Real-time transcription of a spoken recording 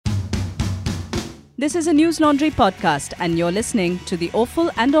This is a News Laundry podcast, and you're listening to the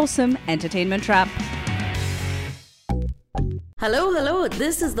Awful and Awesome Entertainment Wrap. Hello.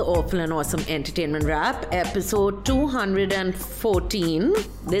 This is the Awful and Awesome Entertainment Wrap, episode 214.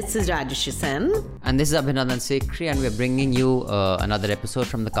 This is Rajesh Sen. And this is Abhinandan Sekri, and we're bringing you another episode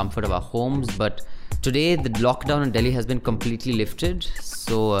from the comfort of our homes. But today, the lockdown in Delhi has been completely lifted.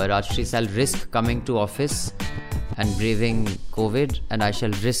 So, Rajshri shall risk coming to office and braving COVID, and I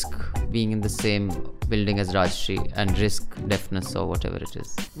shall risk being in the same building as Rajshri and risk deafness or whatever it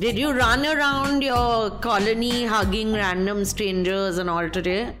is. Did you run around your colony hugging random strangers and all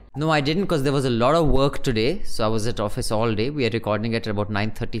today? No, I didn't, because there was a lot of work today. So I was at office all day. We are recording it at about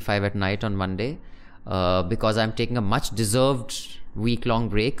 9:35 at night on Monday because I'm taking a much deserved week-long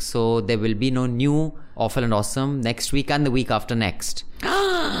break. So there will be no new Awful and Awesome next week and the week after next.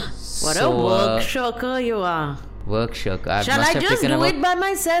 What a work shirker you are. Work shirker. Shall I just do it by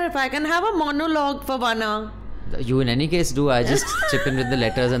myself? I can have a monologue for 1 hour. You in any case do. I just chip in with the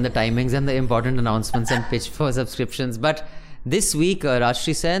letters and the timings and the important announcements and pitch for subscriptions. But this week,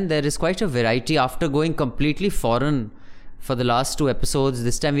 Rajshri Sen, there is quite a variety. After going completely foreign for the last 2 episodes,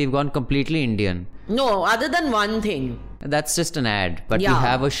 this time we've gone completely Indian. No, other than one thing. That's just an ad. But we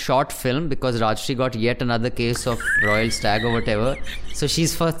have a short film because Rajshri got yet another case of royal stag or whatever. So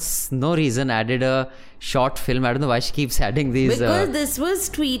she's for no reason added a short film. I don't know why she keeps adding these. Because this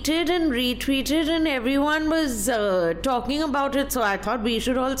was tweeted and retweeted and everyone was talking about it. So I thought we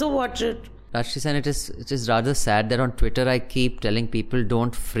should also watch it. Rajshri Sen, it is rather sad that on Twitter I keep telling people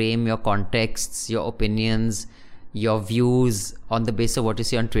don't frame your contexts, your opinions, your views on the basis of what you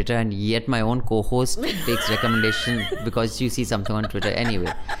see on Twitter, and yet my own co-host takes recommendation because you see something on Twitter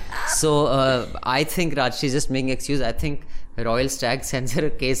anyway. So I think Rajshri is just making excuse. I think Royal Stag sends her a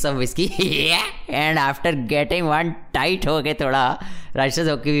case of whiskey and after getting one tight hoke thoda, Rajshri says,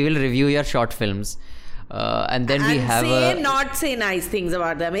 okay, we will review your short films. And then we have not say nice things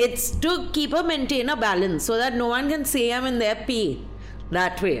about them. It's to maintain a balance so that no one can say I'm in their pee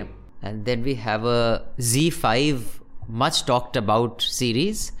that way. And then we have a Z5 much talked about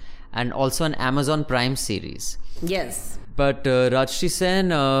series and also an Amazon Prime series. Yes. But Rajshri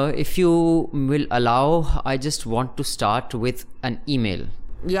Sen, if you will allow, I just want to start with an email.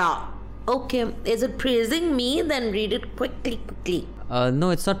 Yeah. Okay. Is it praising me? Then read it quickly. No,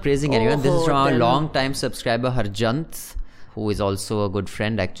 it's not praising anyone. This is from our long-time subscriber Harjant, who is also a good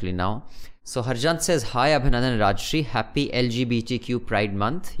friend actually now. So Harjant says, hi Abhinandan and Rajshri, happy LGBTQ Pride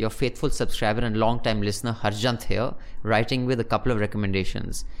Month. Your faithful subscriber and long-time listener Harjant here, writing with a couple of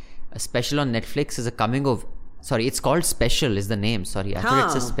recommendations. A special on Netflix is it's called Special is the name. Sorry, I thought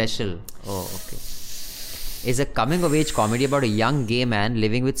it's a special. Oh, okay. Is a coming-of-age comedy about a young gay man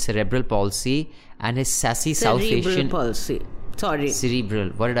living with cerebral palsy and his sassy South Asian... Cerebral palsy. Sorry. Cerebral.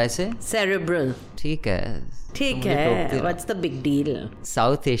 What did I say? Cerebral. ठीक है. What's the big deal?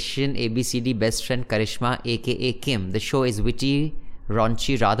 South Asian ABCD best friend Karishma aka Kim. The show is witty,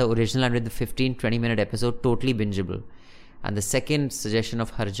 raunchy, rather original, and with the 15-20 minute episode totally bingeable. And the second suggestion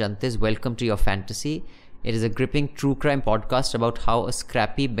of Harjant is Welcome to Your Fantasy. It is a gripping true crime podcast about how a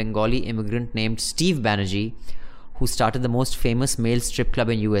scrappy Bengali immigrant named Steve Banerjee, who started the most famous male strip club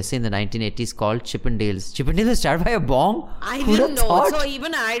in USA in the 1980s called Chippendales. Chippendales was started by a bong? I didn't know. So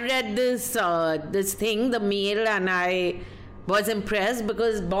even I read this thing, the mail, and I was impressed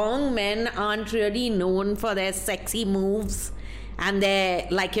because bong men aren't really known for their sexy moves and their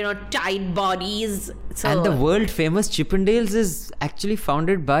tight bodies. So, and the world famous Chippendales is actually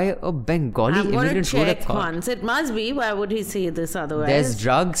founded by a Bengali immigrant. I'm going to check once. It must be. Why would he say this otherwise? There's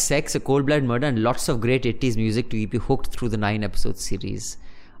drugs, sex, a cold-blooded murder, and lots of great 80s music to keep you hooked through the 9-episode series.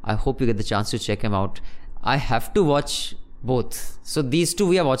 I hope you get the chance to check him out. I have to watch both. So these two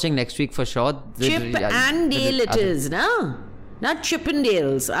we are watching next week for sure. Chip and Dale it is, no? Not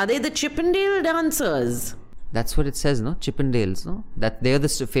Chippendales. Are they the Chippendale dancers? That's what it says, no? Chippendales, no? That they're the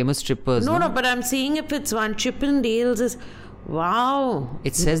famous strippers. No, but I'm seeing if it's one. Chippendales is... Wow.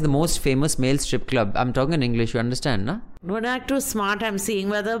 It says the most famous male strip club. I'm talking in English, you understand, no? Don't act too smart. I'm seeing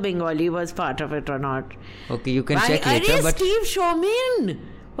whether Bengali was part of it or not. Okay, you can check later, but... Steve Shomin.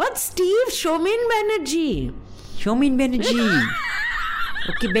 What's Steve Shomin Banerjee? Shomin Banerjee.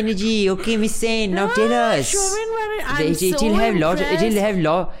 Okay, Banerjee. Okay, Miss Sen. Now tell us. Shomin Banerjee. It'll have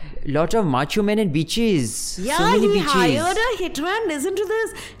lot of macho men and beaches. Yeah, so many he beaches. Hired a hitman. Listen to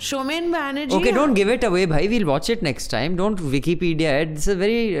this. Shomin Banerjee. Okay, don't give it away, bhai. We'll watch it next time. Don't Wikipedia it. It's a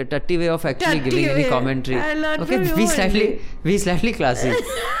very tutty way of actually giving any commentary. I learned okay, be slightly classy.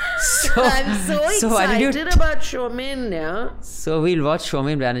 I'm so excited about Shomin. Yeah. So we'll watch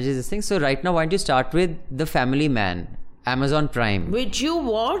Shomin Banerjee's thing. So right now, why don't you start with The Family Man? Amazon Prime. Which you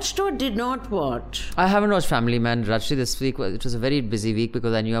watched or did not watch? I haven't watched Family Man. Rajshri, this week, it was a very busy week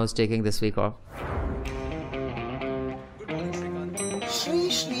because I knew I was taking this week off.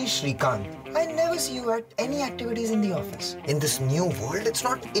 Shrikant, I never see you at any activities in the office. In this new world, it's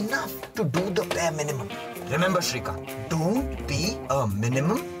not enough to do the bare minimum. Remember, Shrikant, don't be a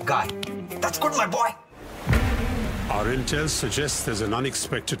minimum guy. That's good, my boy. Our intel suggests there's an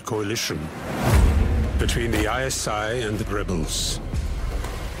unexpected coalition between the ISI and the rebels.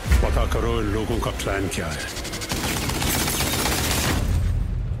 Pata karo in logon ka plan kya hai?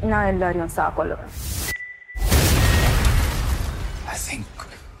 I think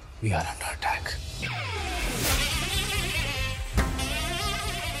we are under attack.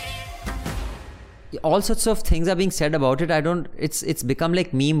 All sorts of things are being said about it. It's become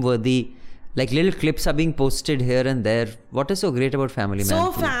like meme worthy. Like little clips are being posted here and there. What is so great about Family Man?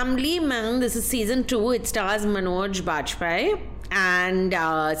 So Family Man, this is season 2. It stars Manoj Bajpayee and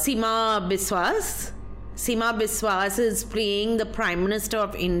Seema Biswas. Seema Biswas is playing the Prime Minister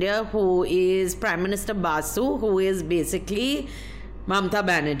of India, who is Prime Minister Basu, who is basically Mamata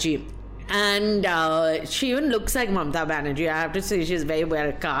Banerjee. And she even looks like Mamata Banerjee. I have to say, she's very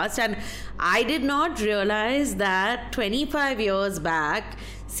well cast. And I did not realize that 25 years back,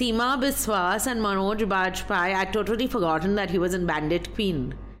 Seema Biswas and Manoj Bajpayee, I'd totally forgotten that he was in Bandit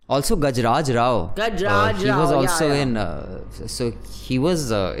Queen. Also Gajraj Rao. Gajraj he Rao, was also yeah. in. So he was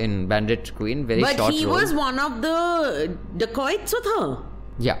in Bandit Queen. Very short role. But he was one of the dacoits with her.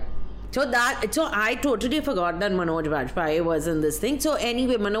 Yeah. So I totally forgot that Manoj Bajpayee was in this thing. So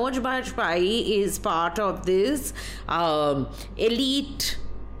anyway, Manoj Bajpayee is part of this elite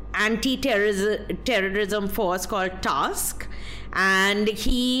anti-terrorism force called TASK. And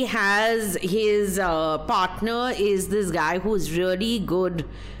he has his partner is this guy who's really good,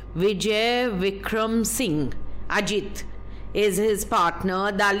 Vijay Vikram Singh. Ajit is his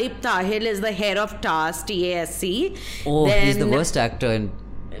partner. Dalip Tahil is the head of TASK, TASC. Oh, he's the worst actor in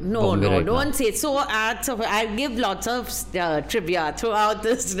Bombay right don't now. say so. I'll give lots of trivia throughout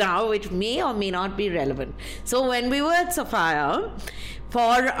this now, which may or may not be relevant. So when we were at Sapphire, for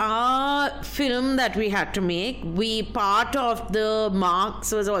our film that we had to make, part of the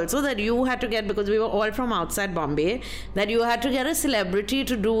marks was also that you had to get, because we were all from outside Bombay, that you had to get a celebrity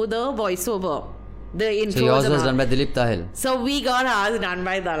to do the voiceover. The intros. So yours was done by Dilip Tahil. So we got ours done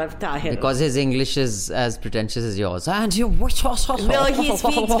by Dilip Tahil. Because his English is as pretentious as yours. And you... No, he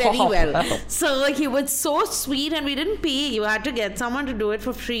speaks very well. So he was so sweet, and we didn't pay. You had to get someone to do it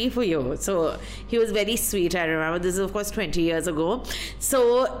for free for you. So he was very sweet, I remember. This is, of course, 20 years ago.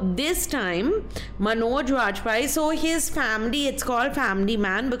 So this time, Manoj Bajpayee, so his family, it's called Family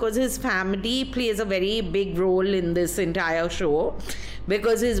Man because his family plays a very big role in this entire show.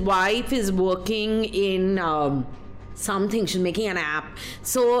 Because his wife is working in something, she's making an app.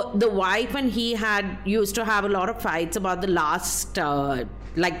 So the wife and he used to have a lot of fights about the last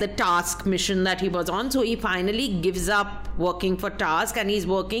like the task mission that he was on. So he finally gives up working for Task, and he's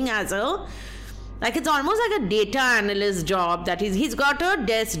working as it's almost like a data analyst job that he's got a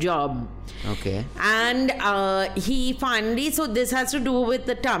desk job. Okay. And he finally, so this has to do with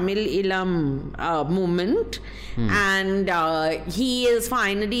the Tamil Ilam movement. And he is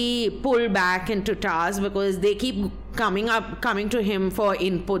finally pulled back into Task because they keep coming to him for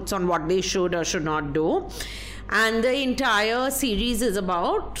inputs on what they should or should not do. And the entire series is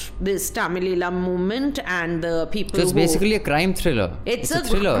about this Tamil Ilam movement and the people So it's basically a crime thriller. It's a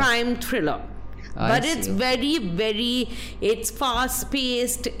thriller. Crime thriller. But it's very, very, it's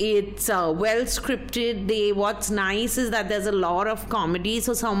fast-paced, it's well scripted. What's nice is that there's a lot of comedy.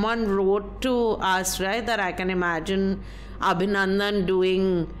 So someone wrote to us, right, that I can imagine Abhinandan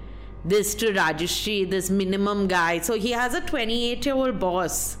doing this to Rajeshri, this minimum guy. So he has a 28-year-old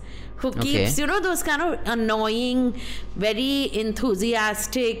boss who keeps, those kind of annoying, very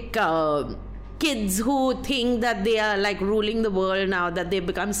enthusiastic kids who think that they are like ruling the world now, that they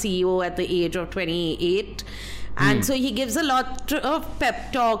become CEO at the age of 28. And so he gives a lot of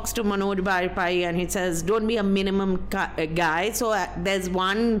pep talks to Manoj Bajpayee, and he says, don't be a minimum guy. So there's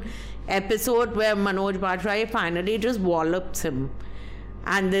one episode where Manoj Bajpayee finally just wallops him.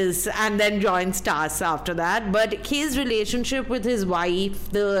 And then joins TASS after that. But his relationship with his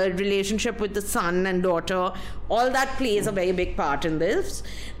wife, the relationship with the son and daughter, all that plays a very big part in this.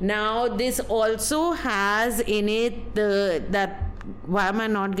 Now, this also has in it why am I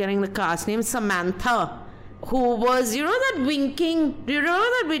not getting the cast name? Samantha, who was, that winking, do you remember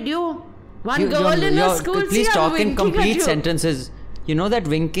that video? One girl in a school. Please talk in complete sentences. You know that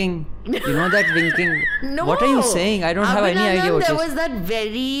winking? No. What are you saying? I don't have any idea what there you're was that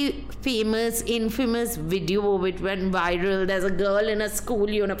very famous, infamous video which went viral. There's a girl in a school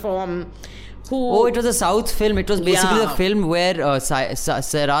uniform who... Oh, it was a South film. It was basically Yeah. the film where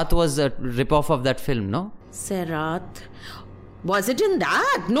Serat was a rip-off of that film, no? Serat. Was it in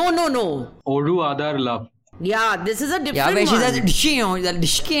that? No. Odu Adar Love. Yeah, this is a different Yeah, where she one. says, No,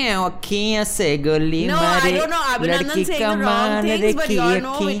 I don't know. Abhinandan saying the wrong things, but you all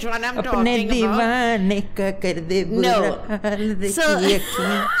know which one I'm talking about.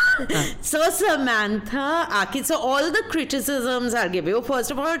 So Samantha Aki, so all the criticisms I'll give you.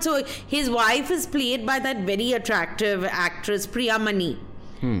 First of all, so his wife is played by that very attractive actress Priyamani.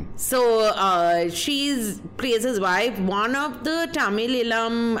 So she plays his wife. One of the Tamil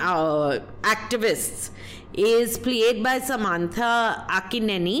Ilam activists is played by Samantha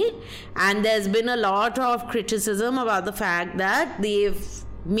Akineni, and there's been a lot of criticism about the fact that they've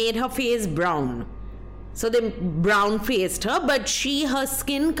made her face brown. So they brown faced her, but her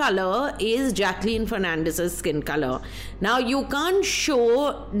skin color is Jacqueline Fernandez's skin color. Now you can't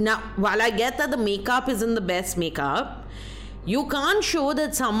show, while I get that the makeup isn't the best makeup, you can't show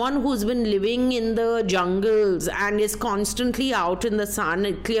that someone who's been living in the jungles and is constantly out in the sun,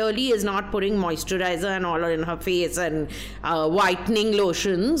 it clearly is not putting moisturizer and all in her face and whitening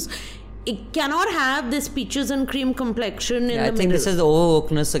lotions. It cannot have this peaches and cream complexion in the I think middle. this is the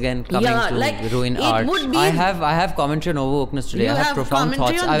over-wokeness again coming to ruin art. I have commentary on over-wokeness today. You I have have profound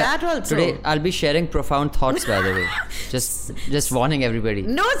commentary thoughts. on that also. Today I'll be sharing profound thoughts, by the way. Just warning everybody.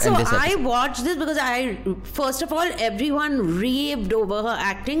 No, so in this I episode. watched this because first of all, everyone raved over her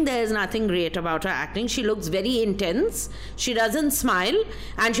acting. There is nothing great about her acting. She looks very intense. She doesn't smile,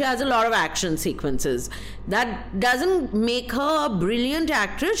 and she has a lot of action sequences. That doesn't make her a brilliant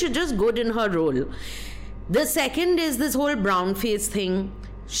actress. She's just good in her role. The second is this whole brown face thing.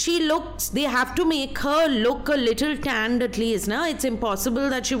 They have to make her look a little tanned at least. Now it's impossible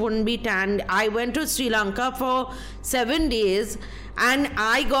that she wouldn't be tanned. I went to Sri Lanka for 7 days and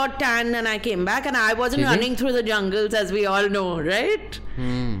I got tanned and I came back and I wasn't running through the jungles, as we all know, right?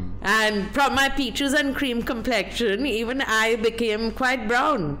 And from my peaches and cream complexion, even I became quite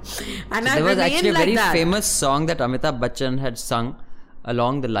brown. And I There was actually a very that. famous song that Amitabh Bachchan had sung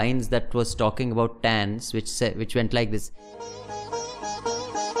along the lines that was talking about tans, which went like this.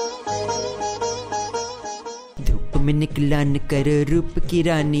 धूप में निकला न कर रूप की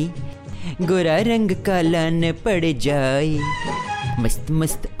रानी, गोरा रंग काला न पड़ जाए, मस्त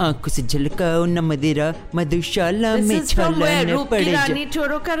मस्त आंखों से झलकाओ न मदिरा, मधुशाला में This is from छाला where? न Roop पड़ Ki जाए. Rani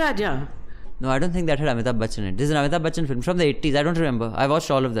Choro Ka Raja. No, I don't think that had Amitabh Bachchan in it. This is an Amitabh Bachchan film from the 80s. I don't remember. I watched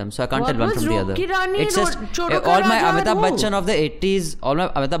all of them, so I can't What tell one was from the Roop other. Ki Rani, It's just Choro Ka all my Raja, Amitabh who? Bachchan of the 80s, all my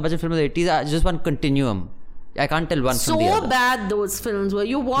Amitabh Bachchan films of the 80s are just one continuum. I can't tell one from the other. So bad those films were.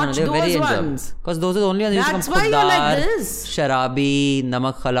 You No, watched they were very those enjoyable. ones. Because those are the only ones that That's used to why come. you're like Khuddaar, this. Sharabi,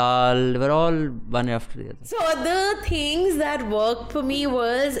 Namak Halal, they were all one after the other. So the things that worked for me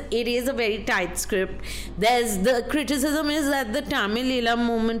was, it is a very tight script. There's the criticism is that the Tamil Ilam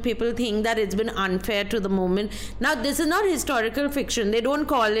movement, people think that it's been unfair to the movement. Now this is not historical fiction. They don't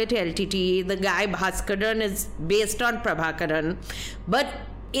call it LTT. The guy Bhaskaran is based on Prabhakaran, but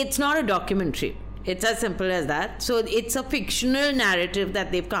it's not a documentary. It's as simple as that. So it's a fictional narrative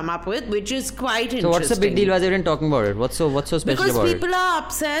that they've come up with, which is quite interesting. So what's the big deal? Why are they even talking about it? What's so special because about it? people are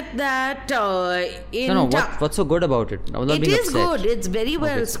upset that What's so good about it? it is good. It's very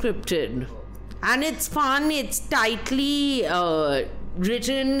well scripted. And it's fun. It's tightly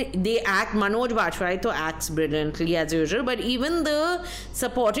written. They act. Manoj Bajpayee acts brilliantly as usual. But even the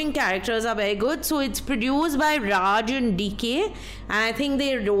supporting characters are very good. So it's produced by Raj and DK. And I think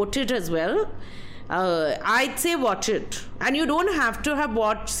they wrote it as well. I'd say watch it. And you don't have to have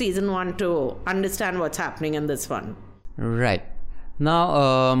watched season 1 to understand what's happening in this one. Right. Now,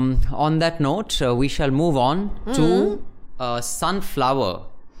 on that note, we shall move on to Sunflower.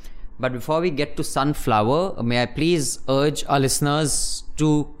 But before we get to Sunflower, may I please urge our listeners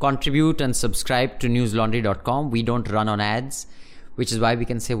to contribute and subscribe to newslaundry.com. We don't run on ads, which is why we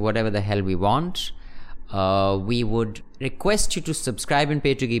can say whatever the hell we want. We would request you to subscribe and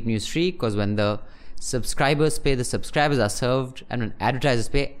pay to keep news free, because when the subscribers pay, the subscribers are served, and when advertisers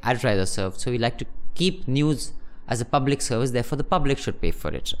pay, advertisers are served. So we like to keep news as a public service, therefore the public should pay for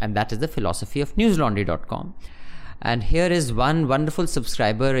it. And that is the philosophy of newslaundry.com. And here is one wonderful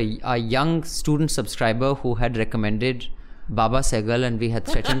subscriber, a young student subscriber who had recommended Baba Sehgal, and we had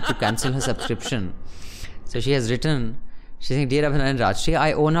threatened to cancel her subscription. So she has written, she's saying, "Dear Abhinandan and Rajshri,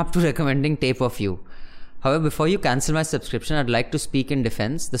 I own up to recommending Tape of You. However, before you cancel my subscription, I'd like to speak in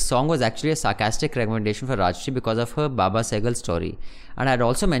defense. The song was actually a sarcastic recommendation for Rajshri because of her Baba Sehgal story. And I'd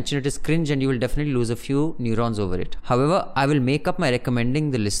also mentioned it is cringe and you will definitely lose a few neurons over it. However, I will make up my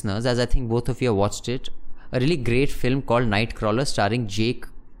recommending the listeners, as I think both of you have watched it, a really great film called Nightcrawler starring Jake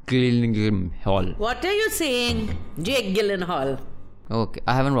Gyllenhaal. What are you saying? Jake Gyllenhaal. Okay,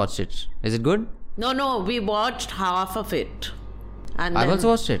 I haven't watched it. Is it good? No, we watched half of it. And I've then, also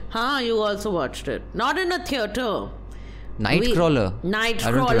watched it. you also watched it. Not in a theatre. Nightcrawler.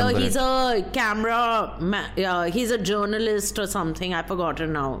 Nightcrawler. He's a he's a journalist or something. I've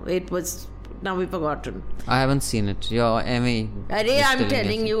forgotten now. Now we've forgotten. I haven't seen it. Emmy. I'm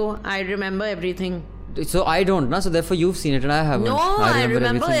telling you, I remember everything. So I don't, so therefore you've seen it and I haven't. No, I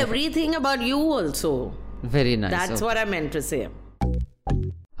remember everything about you also. Very nice. That's what I meant to say.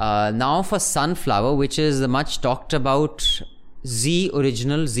 Now for Sunflower, which is the much talked about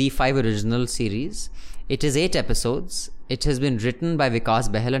Z5 original series. It is 8 episodes. It has been written by Vikas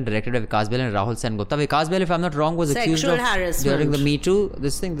Behel and directed by Vikas Behel and Rahul Sengupta. Vikas Behel, if I'm not wrong, was accused of harassment during the Me Too, the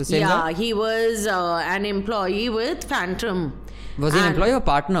same guy? Yeah, he was an employee with Phantom. Was he an employee or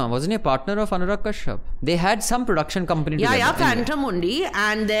partner? Wasn't he a partner of Anurag Kashyap? They had some production company together. Yeah, Phantom only.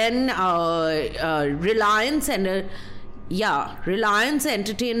 And then Reliance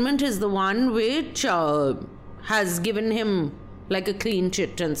Entertainment is the one which has given him like a clean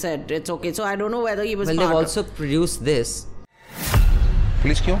chit and said it's okay. So I don't know whether he was. Well, they've also produced this.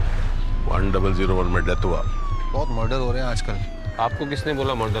 Police क्यों? 1001 में death हुआ. बहुत murder हो रहे हैं आजकल. आपको किसने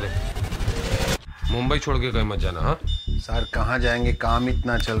बोला मर्डर है? मुंबई छोड़ के कहीं मत जाना, हाँ? सर कहाँ जाएंगे? काम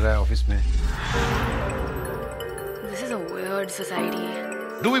इतना चल रहा है ऑफिस में. This is a weird society.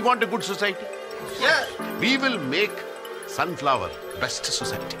 Do we want a good society? Yeah. We will make Sunflower best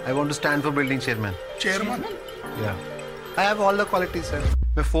society. I want to stand for building chairman. Chairman? Yeah. I have all the qualities, sir.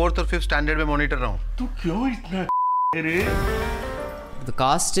 मैं 4th और 5th standard में monitor रहा हूँ. तू क्यों इतना रे? The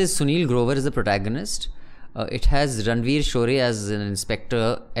cast is Sunil Grover is the protagonist. It has Ranveer Shore as an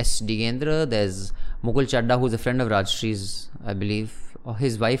Inspector S. Digendra. There's Mukul Chadda, who's a friend of Rajshri's, I believe.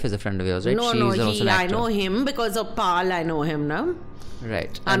 His wife is a friend of yours, right? I know him because of Pal. I know him now.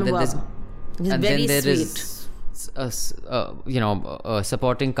 Right. And then there is a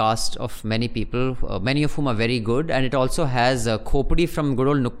supporting cast of many people, many of whom are very good. And it also has Khopdi from good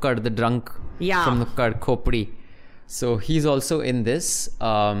old Nukkad, the drunk from Nukkad, Khopdi. So he's also in this.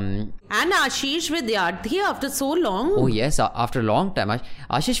 And Ashish Vidyarthi after so long. Oh yes, after a long time.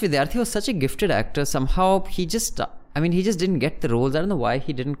 Ashish Vidyarthi was such a gifted actor. Somehow he just didn't get the roles. I don't know why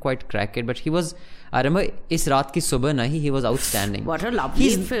he didn't quite crack it. But he was, I remember, Is Raat Ki Subah Nahi, he was outstanding. What a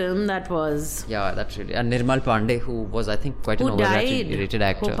lovely film that was. Yeah, that's really. And Nirmal Pandey, who was, I think, quite an overrated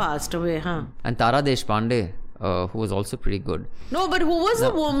actor. Who passed away, huh? And Tara Deshpande, who was also pretty good. No, but who was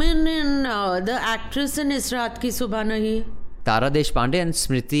the woman in, the actress in Is Raat Ki Subah Nahi? Tara Deshpande and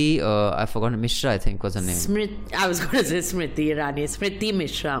Smriti, I forgot, Mishra, I think was her name. I was going to say Smriti Irani. Smriti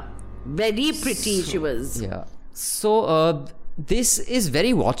Mishra. Very pretty she was. Yeah. So, this is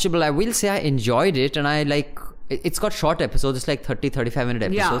very watchable. I will say I enjoyed it, and I like, it's got short episodes. It's like 35 minute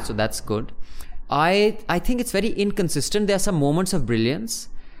episodes, so that's good. I think it's very inconsistent. There are some moments of brilliance,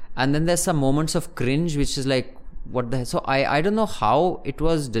 and then there's some moments of cringe, which is like, what the hell? So I don't know how it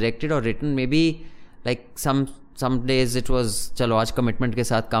was directed or written. Maybe like some days it was, chalo aaj commitment ke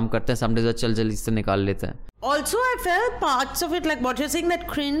saath kaam karte hain, some days chal jaldi se nikal lete hain. Also, I felt parts of it, like what you're saying, that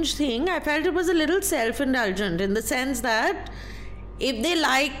cringe thing, I felt it was a little self-indulgent in the sense that if they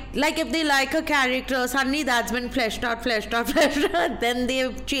like a character, suddenly that's been fleshed out, then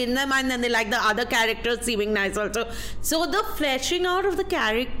they've changed their mind, then they like the other characters seeming nice also. So the fleshing out of the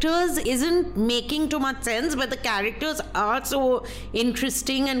characters isn't making too much sense, but the characters are so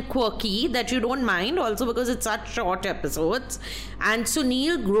interesting and quirky that you don't mind, also because it's such short episodes. And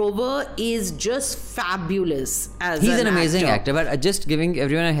Sunil Grover is just fabulous as He's an amazing actor, but just giving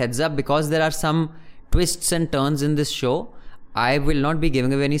everyone a heads up, because there are some twists and turns in this show. I will not be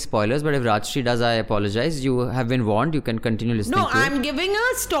giving away any spoilers, but if Rajshri does, I apologize. You have been warned. You can continue listening to I'm giving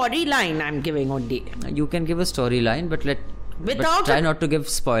a storyline. I'm giving only. You can give a storyline, but try not to give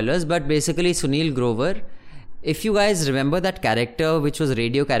spoilers. But basically, Sunil Grover, if you guys remember that character, which was a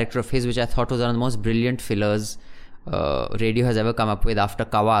radio character of his, which I thought was one of the most brilliant fillers radio has ever come up with after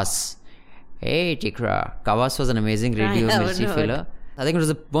Kawas. Hey, Tikra. Kawas was an amazing radio mystery filler. I think it was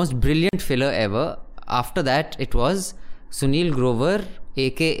the most brilliant filler ever. After that, it was Sunil Grover,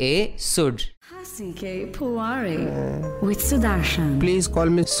 aka Sud. Hasike Pawari with Sudarshan. Please call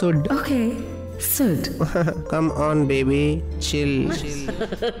me Sud. Okay. Sud. Come on, baby. Chill.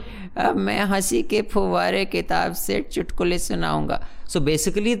 अब मैं हंसी के फुवारे किताब से चुटकुले सुनाऊंगा. So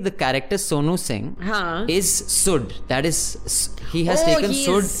basically the character Sonu Singh is Sud. That is, he has taken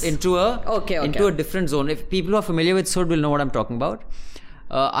Sud into a different zone. If people who are familiar with Sud will know what I'm talking about.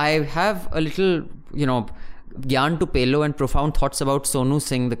 I have a little, gyan to pelo and profound thoughts about Sonu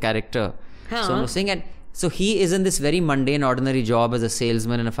Singh, the character. Sonu Singh, and so he is in this very mundane, ordinary job as a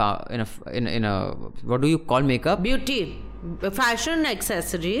salesman in a what do you call makeup? Beauty. Fashion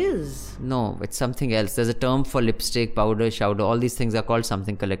accessories. No, it's something else. There's a term for lipstick, powder, chowder. All these things are called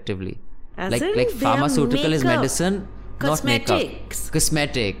something collectively. Like pharmaceutical is medicine, not makeup.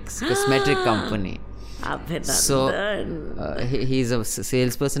 Cosmetics. Cosmetic company. So he's a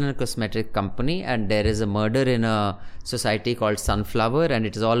salesperson in a cosmetic company, and there is a murder in a society called Sunflower, and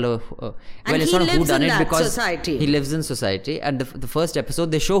it is all it's not who done it because society. He lives in society. And the first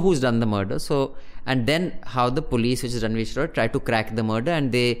episode they show who's done the murder. So and then how the police, which is Ranveer Shroff, try to crack the murder,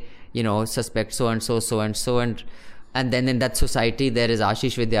 and they suspect so and so. And then in that society, there is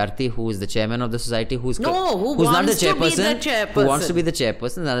Ashish Vidyarthi, who is the chairman of the society, who's not the chairperson, who wants to be the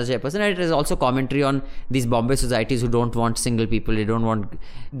chairperson, another chairperson. And it is also commentary on these Bombay societies who don't want single people, they don't want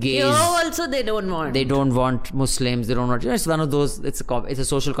gays. Here also they don't want. They don't want Muslims, they don't want. It's one of those. It's a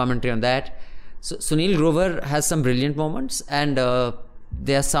social commentary on that. So Sunil Grover has some brilliant moments, and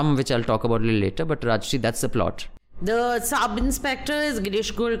there are some which I'll talk about a little later. But Rajshri, that's the plot. The sub-inspector is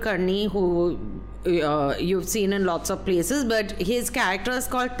Girish Kulkarni, who you've seen in lots of places, but his character is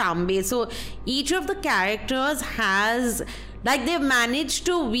called Tambe. So each of the characters has, they've managed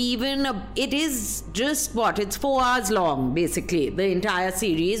to weave in, it is just it's 4 hours long, basically, the entire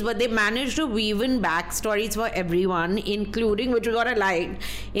series, but they managed to weave in backstories for everyone, including, which we got liked,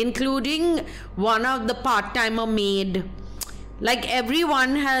 including one of the part-timer maid.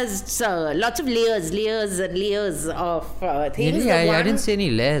 Everyone has lots of layers of things. Really? I didn't say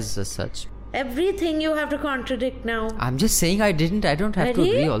any layers as such. Everything you have to contradict now. I'm just saying I don't have to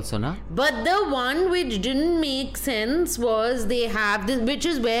agree also, na? But the one which didn't make sense was they have this, which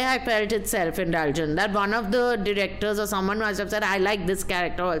is where I felt it self-indulgent. That one of the directors or someone must have said, I like this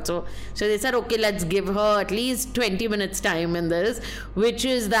character also. So they said, okay, let's give her at least 20 minutes time in this, which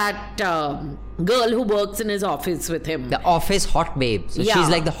is that girl who works in his office with him. The office hot babe. So she's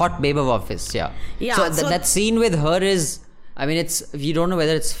like the hot babe of office, yeah. So that scene with her is, you don't know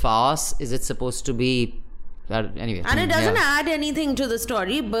whether it's farce, is it supposed to be, anyway. And it doesn't add anything to the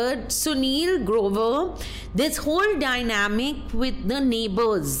story, but Sunil Grover, this whole dynamic with the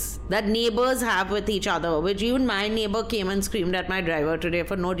neighbors, that neighbors have with each other, which even my neighbor came and screamed at my driver today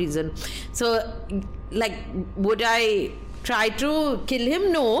for no reason. So, would I try to kill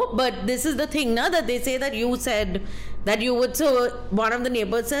him? No, but this is the thing, that they say that you said that you would. So one of the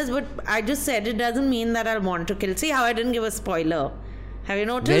neighbors says, but I just said it doesn't mean that I'll want to kill. See how I didn't give a spoiler. Have you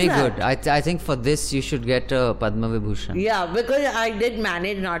noticed Very that? good. I think for this you should get a Padma Vibhushan. Yeah, because I did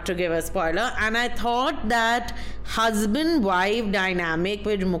manage not to give a spoiler, and I thought that husband-wife dynamic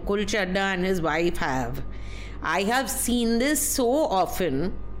which Mukul Chadda and his wife have, I have seen this so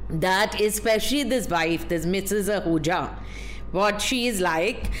often that especially this wife, this Mrs. Ahuja, what she is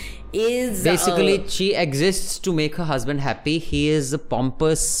like is basically she exists to make her husband happy. He is a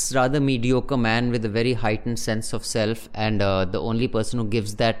pompous, rather mediocre man with a very heightened sense of self, and the only person who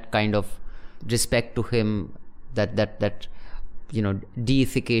gives that kind of respect to him, that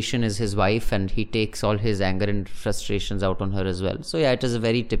deification, is his wife, and he takes all his anger and frustrations out on her as well. So it is a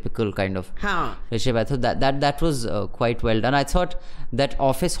very typical kind of relationship. I thought that was quite well done. I thought that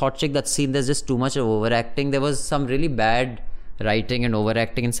office hot chick, that scene, there's just too much of overacting. There was some really bad writing and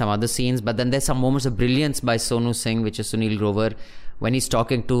overacting in some other scenes, but then there's some moments of brilliance by Sonu Singh, which is Sunil Grover, when he's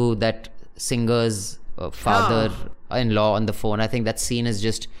talking to that singer's father-in-law on the phone. I think that scene is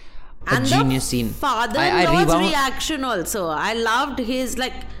just a genius scene. Father-in-law's reaction also. I loved his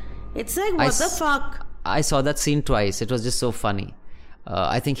it's what the fuck. I saw that scene twice. It was just so funny.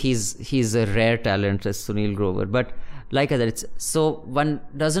 I think he's a rare talent as Sunil Grover, but like I said, so one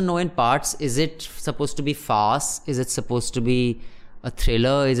doesn't know in parts, is it supposed to be farce? Is it supposed to be a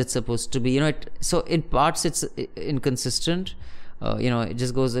thriller? Is it supposed to be, so in parts it's inconsistent. It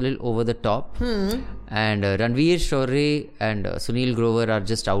just goes a little over the top. And Ranveer Shroff and Sunil Grover are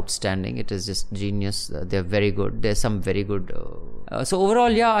just outstanding. It is just genius. They're very good. There's some very good. So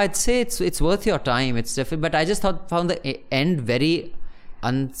overall, I'd say it's worth your time. It's definitely, but I just found the end very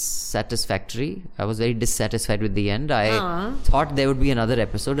unsatisfactory. I was very dissatisfied with the end. I thought there would be another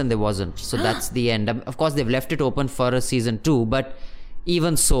episode, and there wasn't. So that's the end. Of course, they've left it open for a season 2, but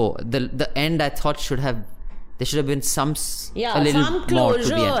even so, the end I thought there should have been some little more to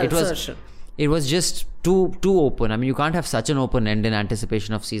the end. it was just too open. I mean, you can't have such an open end in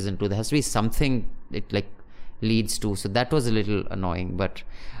anticipation of season 2. There has to be something it like leads to. So that was a little annoying, but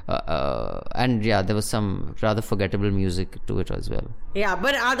and yeah, there was some rather forgettable music to it as well. Yeah,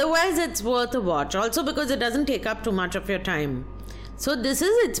 but otherwise it's worth a watch. Also because it doesn't take up too much of your time. So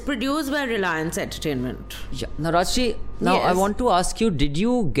it's produced by Reliance Entertainment. Yeah. Now, Rajshri, Yes. I want to ask you, did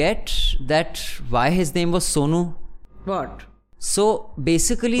you get that why his name was Sonu? What? So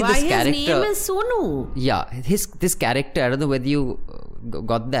basically, Why this his character. name is Sonu? Yeah, this character. I don't know whether you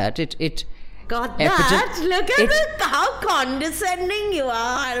got that. It Got that? Look at how condescending you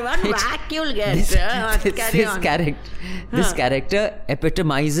are. What whack you'll get. Carry on. This character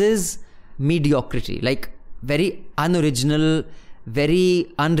epitomizes mediocrity. Like very unoriginal,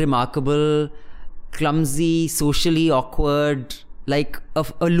 very unremarkable, clumsy, socially awkward, like a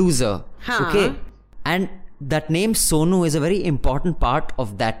loser. Huh. Okay? And that name Sonu is a very important part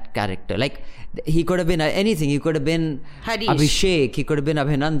of that character. Like, he could have been anything. He could have been Harish. Abhishek, he could have been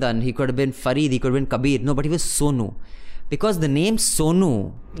Abhinandan, he could have been Farid, he could have been Kabir. No, but he was Sonu. Because the name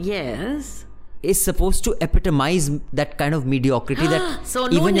Sonu Yes. is supposed to epitomize that kind of mediocrity that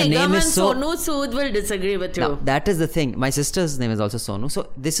Sonu even your Nigam name and is so... Sonu Sood will disagree with you. Now, that is the thing. My sister's name is also Sonu. So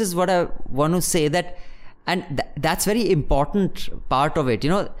this is what I want to say, that and that's very important part of it, you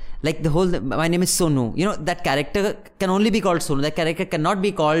know, like the whole my name is Sonu, you know, that character can only be called Sonu. That character cannot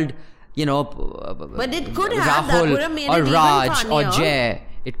be called, you know, but it could have, that would have made or it even Raj or funnier. Jay.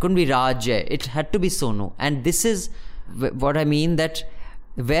 It couldn't be Raj Jay. It had to be Sonu. And this is what I mean, that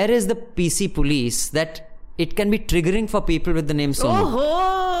where is the PC police that it can be triggering for people with the name Sonu.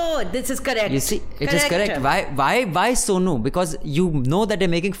 Oh, this is correct. You see, it is correct. Why Sonu? Because you know that they're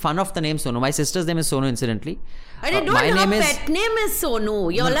making fun of the name Sonu. My sister's name is Sonu, incidentally. And I don't know, her pet name is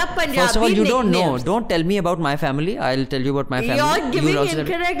Sonu. You're a Punjabi. First of all, you don't know. nicknames. Don't tell me about my family. I'll tell you about my family. You're giving also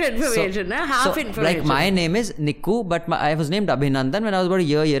incorrect information, half information. Like, my name is Nikku, but I was named Abhinandan when I was about a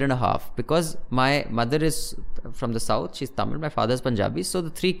year and a half. Because my mother is from the south. She's Tamil. My father's Punjabi. So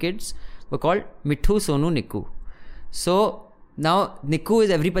the 3 kids were called Mithu, Sonu, Nikku. So now Nikku is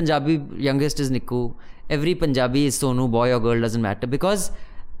every Punjabi, youngest is Nikku. Every Punjabi is Sonu, boy or girl, doesn't matter. Because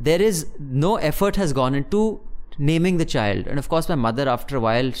there is no effort has gone into naming the child. And of course, my mother, after a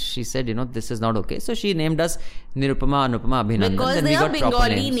while, she said, you know, this is not okay. So she named us Nirupama, Anupama, Abhinandan. Because then they we are got proper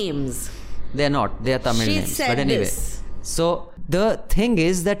Bengali names. They are not. They are Tamil She names. said But anyway. this. So the thing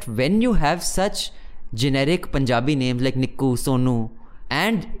is that when you have such generic Punjabi names like Nikku, Sonu,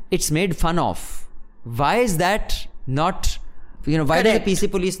 and it's made fun of, why is that not, you know, why Correct. does the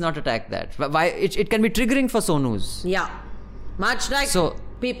PC police not attack that? Why it can be triggering for Sonus. Yeah. Much like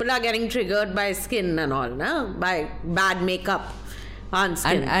people are getting triggered by skin and all, no? By bad makeup on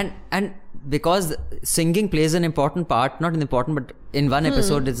skin. And because singing plays an important part, not an important, but in one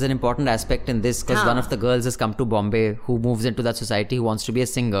episode it's an important aspect in this, because one of the girls has come to Bombay who moves into that society, who wants to be a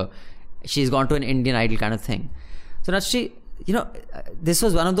singer. She's gone to an Indian Idol kind of thing. So Rajshri, you know, this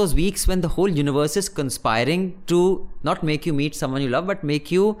was one of those weeks when the whole universe is conspiring to not make you meet someone you love, but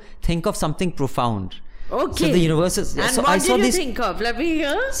make you think of something profound. Okay. So the universe is... And so what I saw did you this, think of? Let me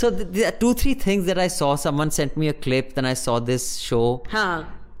hear. So there are 2-3 things that I saw. Someone sent me a clip, then I saw this show.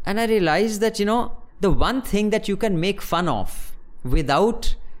 And I realized that, you know, the one thing that you can make fun of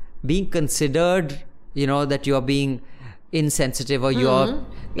without being considered, you know, that you're being insensitive or you're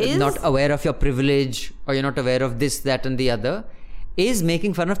not aware of your privilege or you're not aware of this, that and the other, is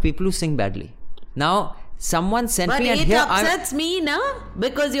making fun of people who sing badly. Now, someone sent me... But and it here upsets me, no?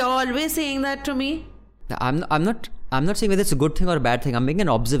 Because you're always saying that to me. I'm not saying whether it's a good thing or a bad thing. I'm making an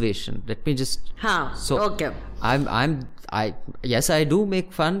observation. Let me just... Okay. Yes, I do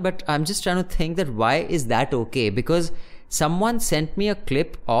make fun, but I'm just trying to think that why is that okay? Because someone sent me a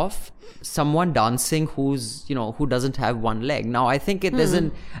clip of someone dancing who doesn't have one leg. Now, I think it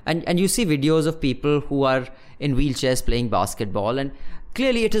doesn't... And you see videos of people who are in wheelchairs playing basketball, and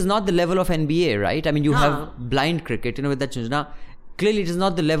clearly it is not the level of NBA, right? I mean, you have blind cricket, you know, with that Chunjana. Clearly it is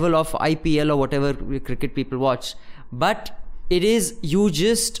not the level of IPL or whatever cricket people watch. But it is,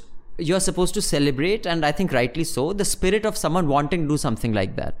 you're supposed to celebrate, and I think rightly so, the spirit of someone wanting to do something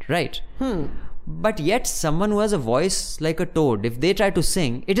like that, right? But yet someone who has a voice like a toad, if they try to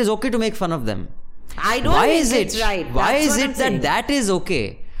sing, it is okay to make fun of them. I don't think it's right. Why That's is what it I'm saying. that is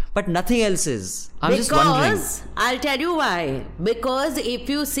okay, but nothing else is? I'm just wondering. Because, I'll tell you why. Because if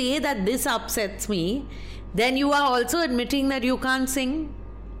you say that this upsets me, then you are also admitting that you can't sing.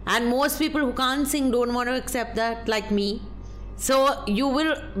 And most people who can't sing don't want to accept that, like me. So you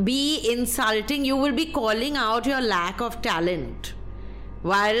will be insulting, you will be calling out your lack of talent.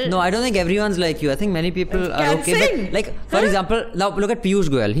 While No, I don't think everyone's like you. I think many people are okay. sing. But like, for example, now look at Piyush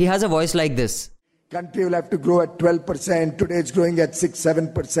Goyal. He has a voice like this. Country will have to grow at 12%. Today it's growing at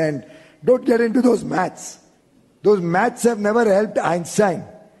 6-7%. Don't get into those maths. Those maths have never helped Einstein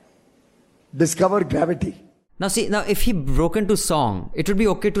discover gravity. Now see, now if he broke into song, it would be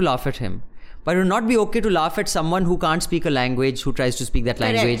okay to laugh at him. But it would not be okay to laugh at someone who can't speak a language, who tries to speak that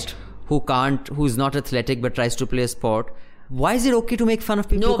language, who's not athletic but tries to play a sport. Why is it okay to make fun of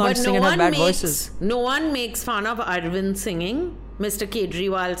people who can't sing and have bad voices? No one makes fun of Arvind singing, Mr.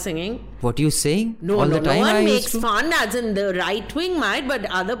 Kejriwal singing. What are you saying? No one makes fun, as in the right wing might, but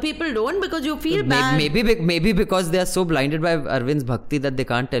other people don't because you feel bad. Maybe because they are so blinded by Arvind's bhakti that they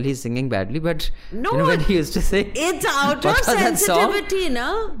can't tell he's singing badly. But when he used to sing, it's out of sensitivity,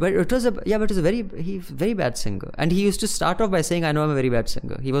 no? But it was a very bad singer, and he used to start off by saying, "I know I'm a very bad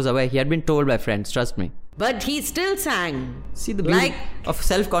singer." He was aware. He had been told by friends. Trust me. But he still sang. See the beauty of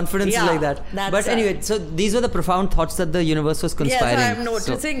self-confidence is like that. But anyway, so these were the profound thoughts that the universe was conspiring. Yes, I'm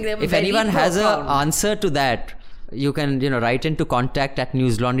noticing them. If anyone has an answer to that, you can write into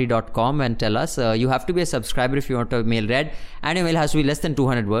contact@newslaundry.com and tell us. You have to be a subscriber if you want a mail read, and your mail has to be less than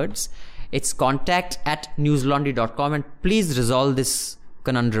 200 words. It's contact@newslaundry.com, and please resolve this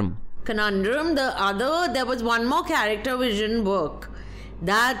conundrum. There was one more character vision work.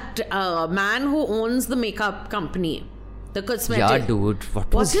 That man who owns the makeup company, the cosmetic. Yeah, dude.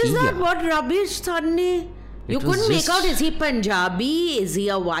 What is that? What rubbish, suddenly? You couldn't make out, is he Punjabi? Is he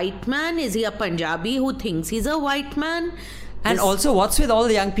a white man? Is he a Punjabi who thinks he's a white man? And also, what's with all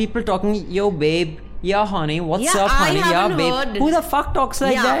the young people talking, yo, babe, yeah, honey, what's up, honey, yeah, babe? Heard. Who the fuck talks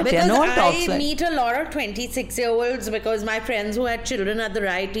like that? Because no one talks I meet a lot of 26-year-olds because my friends who had children at the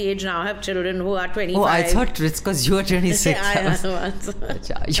right age now have children who are 25. Oh, I thought it's because you were 26. I thought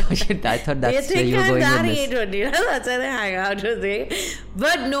that's where you were going that with age this. only. That's why they hang out today.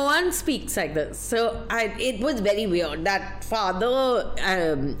 But no one speaks like this. So it was very weird. That father,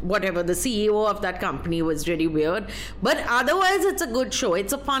 the CEO of that company was really weird. But otherwise, it's a good show.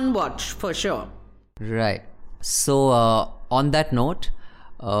 It's a fun watch for sure. Right. So, on that note,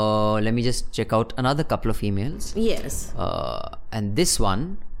 let me just check out another couple of emails. Yes. And this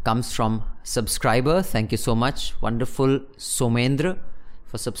one comes from subscriber. Thank you so much. Wonderful Somendra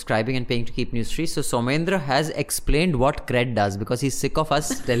for subscribing and paying to keep news free. So, Somendra has explained what cred does because he's sick of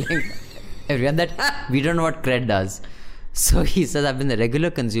us telling everyone that we don't know what cred does. So, he says, I've been a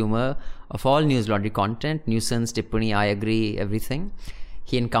regular consumer of all News Laundry content, nuisance, tippani, I agree, everything.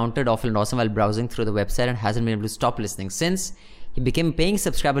 He encountered Awful and Awesome while browsing through the website and hasn't been able to stop listening since. He became a paying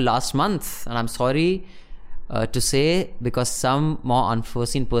subscriber last month, and I'm sorry to say, because some more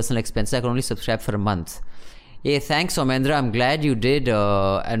unforeseen personal expenses, I could only subscribe for a month. Yeah, thanks, Somendra. I'm glad you did.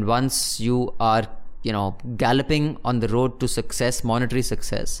 And once you are, galloping on the road to success, monetary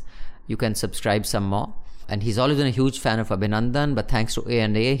success, you can subscribe some more. And he's always been a huge fan of Abhinandan, but thanks to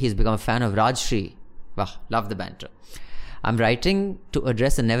A&A, he's become a fan of Rajshri. Wow, love the banter. I'm writing to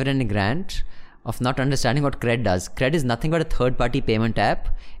address the never-ending rant of not understanding what cred does. Cred is nothing but a third-party payment app.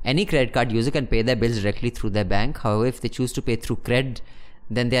 Any credit card user can pay their bills directly through their bank. However, if they choose to pay through cred,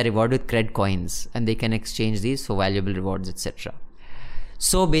 then they are rewarded with cred coins and they can exchange these for valuable rewards, etc.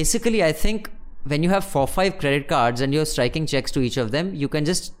 So basically, I think when you have 4 or 5 credit cards and you're striking checks to each of them, you can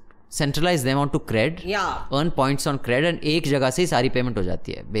just centralize them onto cred, earn points on cred, and एक जगह से सारी payment हो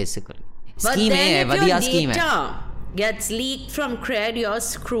जाती है, basically. Scheme है, बढ़िया scheme है. Gets leaked from cred, you're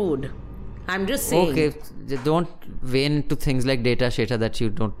screwed. I'm just saying. Okay, don't vein into things like data that you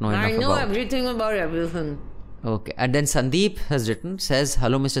don't know enough about. I know everything about everything. Okay, and then Sandeep has written, says,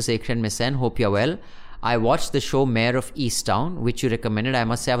 hello Mr. Sekhri and Miss Sen, hope you're well. I watched the show Mayor of Easttown, which you recommended. I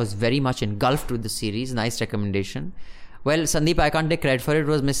must say I was very much engulfed with the series. Nice recommendation. Well, Sandeep, I can't take credit for it. It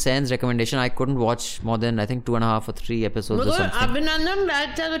was Miss Sen's recommendation. I couldn't watch more than, I think, 2.5 or 3 episodes or something. Abhinandan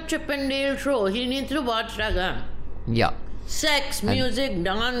likes a Chippendale show. He needs to watch that again. Yeah. Sex, music,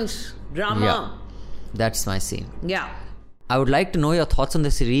 dance, drama. Yeah. That's my scene. Yeah. I would like to know your thoughts on the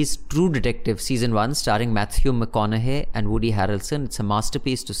series True Detective Season 1 starring Matthew McConaughey and Woody Harrelson. It's a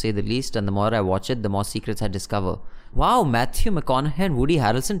masterpiece to say the least, and the more I watch it, the more secrets I discover. Wow, Matthew McConaughey and Woody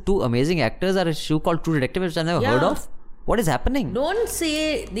Harrelson, 2 amazing actors, are a show called True Detective, which I never heard of. What is happening? Don't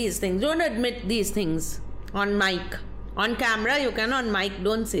say these things. Don't admit these things on mic. On camera, you can. On mic,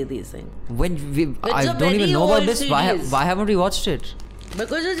 don't say these things. I don't even know about this. Why haven't we watched it?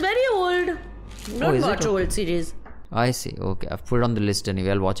 Because it's very old. Don't watch old series. I see. Okay, I've put it on the list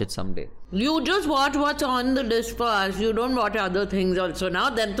anyway. I'll watch it someday. You just watch what's on the list for us. You don't watch other things also now.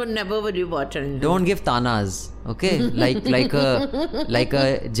 Then to never will you watch anything. Don't give tanas, okay? like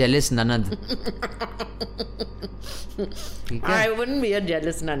a jealous nanad. Okay. I wouldn't be a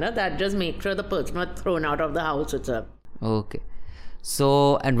jealous nana. That just makes sure the person was thrown out of the house itself. Okay.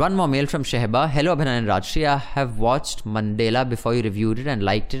 So, and one more mail from Shehba. Hello Abhinandan and Rajshri. I have watched Mandela before you reviewed it and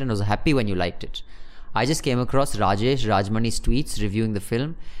liked it and was happy when you liked it. I just came across Rajesh Rajmani's tweets reviewing the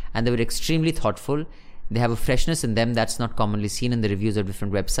film and they were extremely thoughtful. They have a freshness in them that's not commonly seen in the reviews of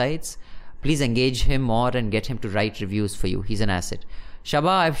different websites. Please engage him more and get him to write reviews for you. He's an asset. Shaba,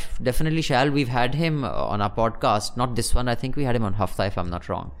 I definitely shall. We've had him on our podcast. Not this one. I think we had him on Hafta if I'm not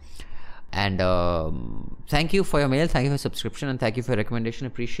wrong. And thank you for your mail. Thank you for your subscription and thank you for your recommendation.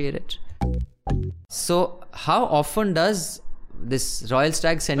 Appreciate it. So how often does this Royal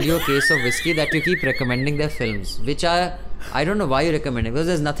Stag send you a case of whiskey that you keep recommending their films, which I don't know why you're recommending, because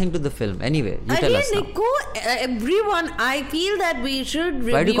there's nothing to the film. Anyway, you tell us now. Nikku, everyone, I feel that we should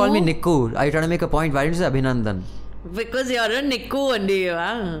review... Why do you call me Nikku? Are you trying to make a point? Why didn't you say Abhinandan? Because you're a Nikku only,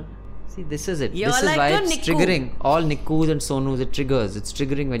 huh? See, this is it. You're this is like why a it's Nikku. triggering. All Nikkus and Sonus, it triggers. It's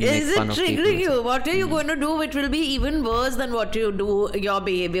triggering when you make fun of people. Is it triggering you? What are you going to do which will be even worse than what you do, your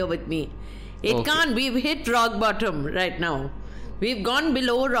behavior with me? It can't. We've hit rock bottom right now. We've gone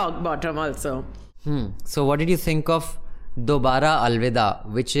below rock bottom also. So what did you think of Dobara Alvida,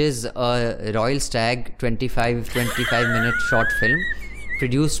 which is a Royal Stag 25 minute short film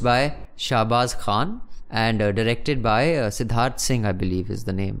produced by Shahbaz Khan and directed by Siddharth Singh, I believe is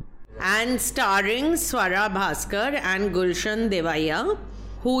the name. And starring Swara Bhaskar and Gulshan Devaya,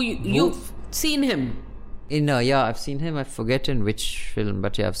 who you've seen him. I've seen him. I forget in which film,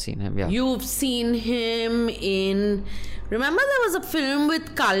 but yeah, I've seen him. Yeah, you've seen him in. Remember, there was a film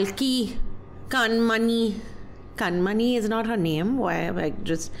with Kalki, Kanmani. Kanmani is not her name. Why? Like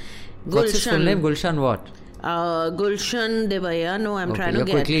just. What's his full name? Gulshan what? Gulshan Devaya. No, I'm trying to get.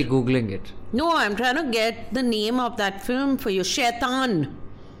 You're quickly googling it. No, I'm trying to get the name of that film for you. Shaitan.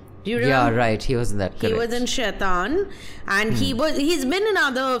 Do you remember? Yeah, right. He was in that. Correct. He was in Shaitan, and he's been in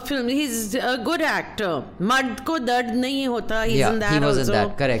other films. He's a good actor. Mard ko dard nahi hota. He's in that he was also. in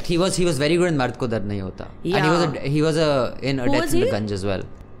that. Correct. He was very good in Mard ko dard nahi hota. Yeah. And he was in A Death in the Gunj as well.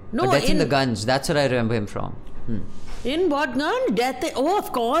 No, A Death in the Gunj. That's what I remember him from. In what Gunj?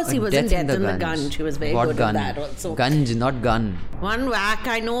 Of course, he was in Death in the Gunj. He was very good at that also. Gunj, not gun. One whack,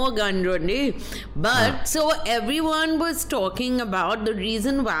 I know a Gunj only. But so everyone was talking about the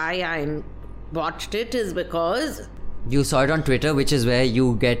reason why I watched it is because... You saw it on Twitter, which is where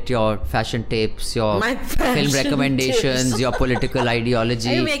you get your fashion tapes, your film recommendations, your political ideology.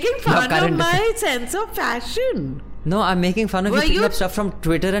 Are you making fun of my sense of fashion? No, I'm making fun of you picking up stuff from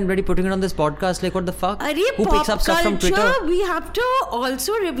Twitter and really putting it on this podcast. Like, what the fuck? Who picks up stuff from Twitter? We have to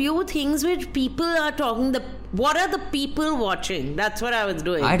also review things which people are talking. What are the people watching? That's what I was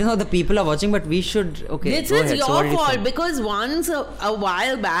doing. I don't know the people are watching, but we should. Okay, this is your fault because once a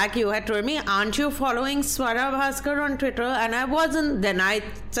while back you had told me, aren't you following Swara Bhaskar on Twitter? And I wasn't. Then I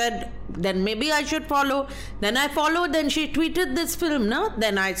said, then maybe I should follow. Then I followed. Then she tweeted this film, no?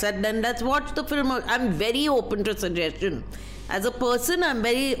 Then I said, then let's watch the film. I'm very open to suggestion. As a person, I'm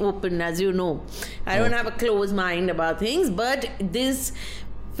very open, as you know. I don't have a closed mind about things, but this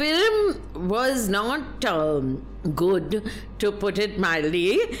film was not good, to put it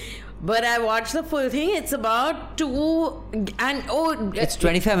mildly. But I watched the full thing. It's about it's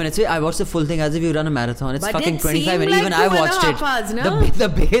 25 minutes. I watched the full thing as if you run a marathon. It's fucking 25 minutes. Even I watched it. Hours, no?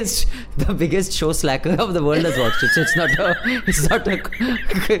 The biggest show slacker of the world has watched it. So it's not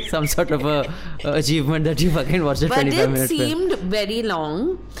some sort of a achievement that you fucking watched a 25 minutes. But it seemed very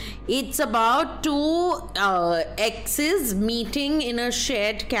long. It's about two exes meeting in a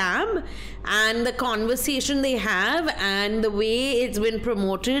shared cab. And the conversation they have and the way it's been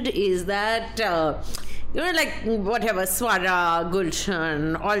promoted is that, like whatever, Swara,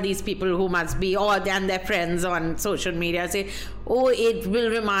 Gulshan, all these people who must be, and their friends on social media say, it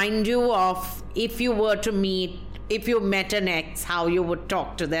will remind you of if you met an ex, how you would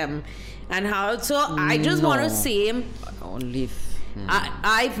talk to them. And how, so I just want to say,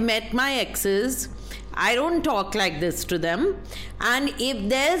 I've met my exes. I don't talk like this to them. And if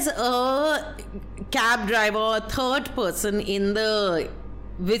there's a cab driver or a third person in the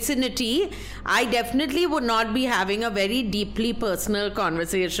vicinity, I definitely would not be having a very deeply personal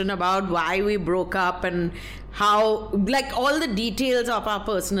conversation about why we broke up and how, like all the details of our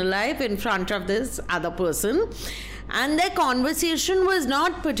personal life in front of this other person. And their conversation was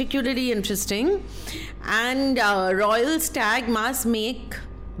not particularly interesting. And Royal Stag must make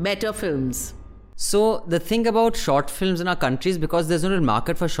better films. So the thing about short films in our country is because there's no real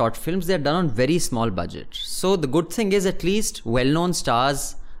market for short films, they're done on very small budget. So the good thing is at least well-known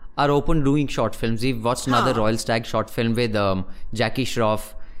stars are open doing short films. We've watched another Royal Stag short film with Jackie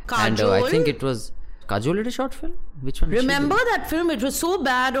Shroff. Kajol? And I think it was... Kajol did a short film? Which one? Remember that film? It was so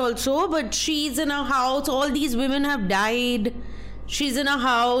bad also, but she's in a house. All these women have died. She's in a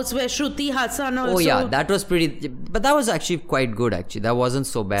house where Shruti Hassan also... Oh yeah, that was pretty... But that was actually quite good actually. That wasn't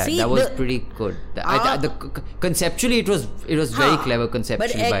so bad. See, that was pretty good. Conceptually, it was very clever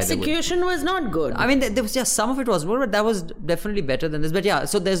conceptually, by the way. But execution was not good. I mean, there was some of it was good, but that was definitely better than this. But yeah,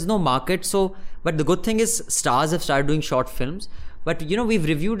 so there's no market. So, but the good thing is stars have started doing short films. But we've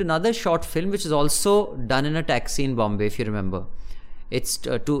reviewed another short film which is also done in a taxi in Bombay, if you remember. It's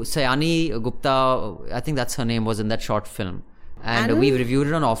to Sayani Gupta, I think that's her name, was in that short film. And we've reviewed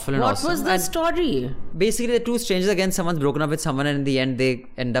it on Awful and Awesome. What was the story? Basically, the two strangers, again, someone's broken up with someone and in the end they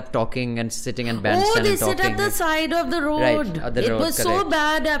end up talking and sitting and bandstand and talking. Oh, they sit at the side of the road. Right, at the road, was correct. So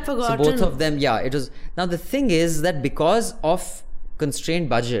bad, I've forgotten. So both of them, yeah, it was... Now the thing is that because of constrained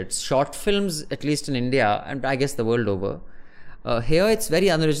budgets, short films, at least in India, and I guess the world over, here it's very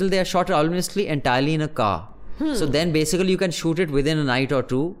unoriginal. They are shot almost entirely in a car. So then basically you can shoot it within a night or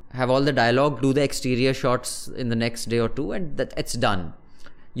two, have all the dialogue, do the exterior shots in the next day or two, and it's done.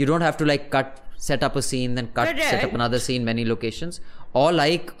 You don't have to set up a scene, then set up another scene, many locations. Or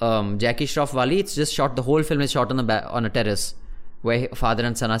like Jackie Shroff Wali, it's just shot, the whole film is shot on a terrace where father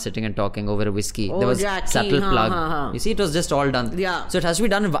and son are sitting and talking over a whiskey. There was subtle plug. You see, it was just all done. Yeah. So it has to be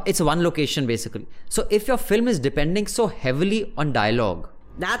done, it's one location basically. So if your film is depending so heavily on dialogue,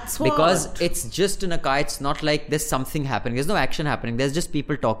 that's what. Because it's just in a car, it's not like there's something happening. There's no action happening. There's just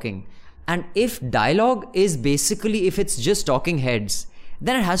people talking. And if dialogue is basically, if it's just talking heads,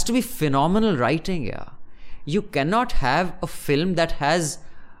 then it has to be phenomenal writing, yeah. You cannot have a film that has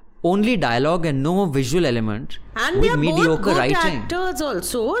only dialogue and no visual element and with mediocre both good writing. Actors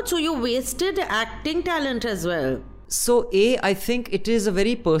also, so you wasted acting talent as well. So I think it is a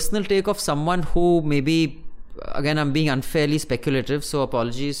very personal take of someone who maybe... Again, I'm being unfairly speculative, so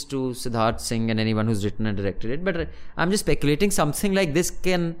apologies to Siddharth Singh and anyone who's written and directed it, but I'm just speculating something like this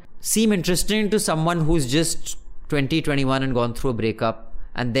can seem interesting to someone who's just 20, 21 and gone through a breakup,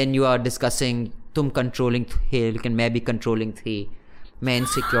 and then you are discussing tum controlling the, lekin main bhi controlling thi, main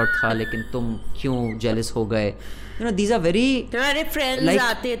insecure tha, lekin tum kyun jealous ho gaye. These are very... Tumhare friends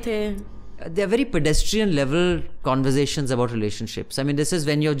aate the. They're very pedestrian level conversations about relationships. I mean, this is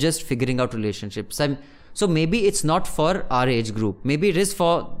when you're just figuring out relationships. So maybe it's not for our age group. Maybe it is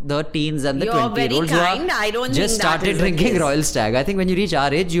for the teens and the 20-year-olds who are just started drinking Royal Stag. I think when you reach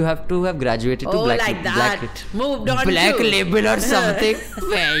our age, you have to have graduated to black label or something.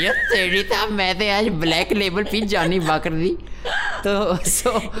 मैं तो आज black label P जानी बाकरदी.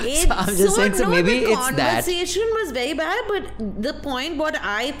 So I'm just saying, so maybe it's that. The conversation was very bad, but the point what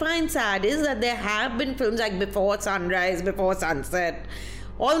I find sad is that there have been films like Before Sunrise, Before Sunset.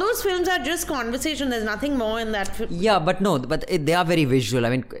 All those films are just conversation. There's nothing more in that film. Yeah, but they are very visual. I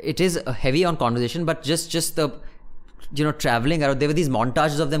mean, it is heavy on conversation, but just the, traveling around. There were these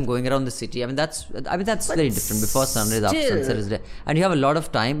montages of them going around the city. I mean, that's very different. Before sunrise, after sunset is there, and you have a lot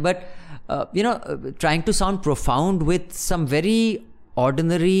of time. But trying to sound profound with some very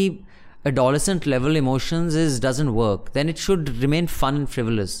ordinary adolescent level emotions doesn't work. Then it should remain fun and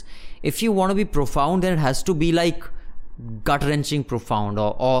frivolous. If you want to be profound, then it has to be like gut-wrenching profound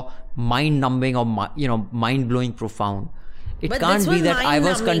or mind-numbing or mind-blowing profound. It can't be that I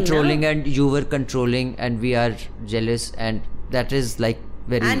was controlling and you were controlling and we are jealous, and that is like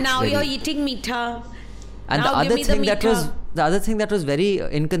very... And now you're eating meetha. And the other thing that was very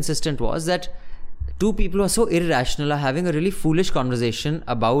inconsistent was that two people who are so irrational are having a really foolish conversation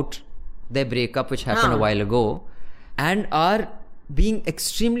about their breakup, which happened a while ago, and are being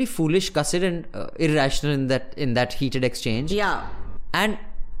extremely foolish, cussed and irrational in that heated exchange. Yeah. And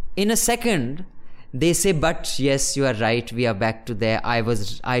in a second, they say, but yes, you are right, we are back to there.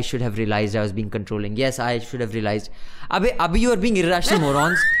 I should have realized I was being controlling. Yes, I should have realized. Abhi you are being irrational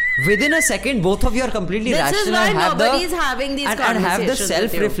morons. Within a second, both of you are completely rational. This is why nobody's having these conversations. And have the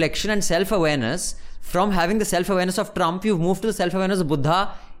self-reflection and self-awareness. From having the self-awareness of Trump, you've moved to the self-awareness of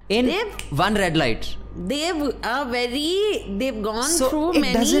Buddha in one red light. They've gone through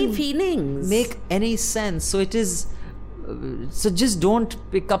many feelings. Make any sense. So it is... So just don't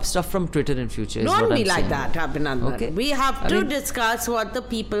pick up stuff from Twitter in future. Don't be like that, Abhinandan. Okay. We have to discuss what the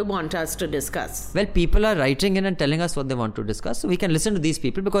people want us to discuss. Well, people are writing in and telling us what they want to discuss. So we can listen to these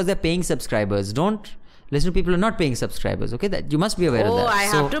people because they're paying subscribers. Don't listen to people who are not paying subscribers. Okay, that you must be aware of that. Oh, I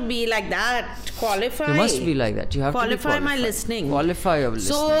have to be like that. Qualify. You must be like that. You have qualify to be my listening. Qualify your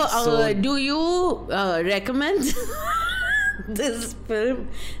listening. So, do you recommend this film?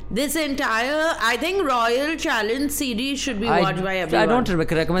 This entire, I think, Royal Challenge series should be watched by everyone. I don't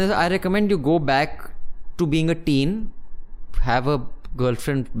recommend this. I recommend you go back to being a teen, have a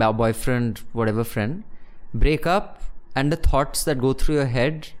girlfriend, boyfriend, whatever friend, break up, and the thoughts that go through your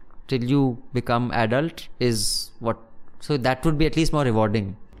head till you become adult is what. So that would be at least more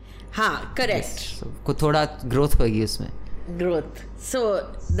rewarding. Correct. Yes. So thoda growth hogi usme. Growth. So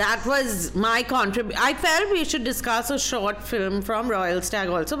that was my contribution. I felt we should discuss a short film from Royal Stag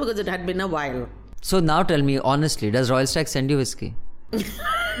also because it had been a while. So now tell me honestly, does Royal Stag send you whiskey?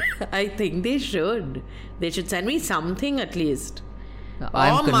 I think they should. They should send me something at least.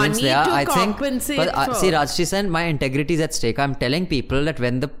 I'm convinced they are. I think. But see, Rajshri Sen, my integrity is at stake. I'm telling people that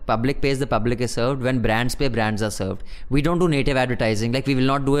when the public pays, the public is served. When brands pay, brands are served. We don't do native advertising. Like we will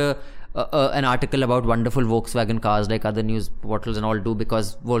not do an article about wonderful Volkswagen cars like other news portals and all do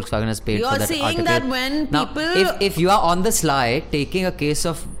because Volkswagen has paid for that article. You're saying that when people... Now, if you are on the sly taking a case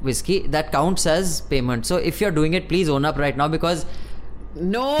of whiskey, that counts as payment. So if you're doing it, please own up right now because...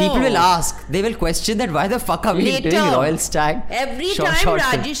 No. People will ask. They will question that why the fuck are we doing Royal Stag? Every time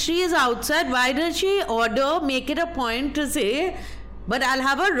Rajeshri is outside, why does she make it a point to say, but I'll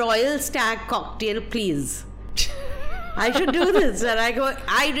have a Royal Stag cocktail, please. I should do this. And I go,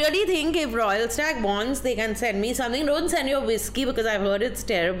 I really think if Royal Stag wants, they can send me something. Don't send your whiskey because I've heard it's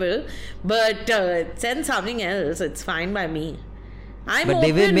terrible. But send something else. It's fine by me. But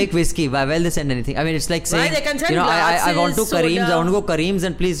they will make whiskey. Why will they send anything? I mean, it's like saying, they can send I want to soda. Kareem's. I want to go Kareem's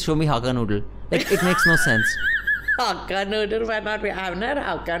and please show me Hakka noodle. Like, it makes no sense. Hakka noodle, why not? I haven't had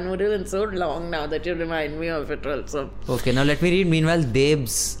Hakka noodle in so long now that you remind me of it also. Okay, now let me read. Meanwhile, Deb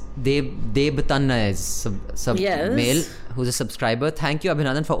Tanna is male, who's a subscriber. Thank you,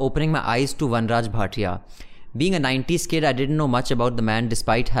 Abhinandan, for opening my eyes to Vanraj Bhatia. Being a 90s kid, I didn't know much about the man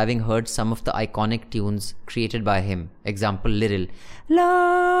despite having heard some of the iconic tunes created by him. Example, Liril.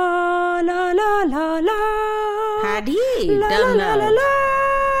 La la la la la. Had he done that?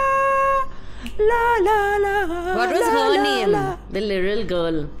 La la la. What was her name? The Liril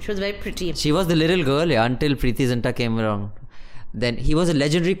girl. She was very pretty. She was the Liril girl, until Preeti Zinta came around. Then he was a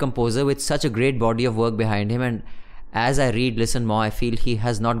legendary composer with such a great body of work behind him, and as I listen more, I feel he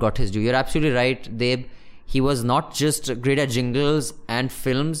has not got his due. You're absolutely right, Deb. He was not just great at jingles and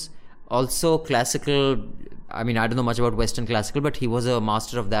films, also classical. I mean, I don't know much about Western classical, but he was a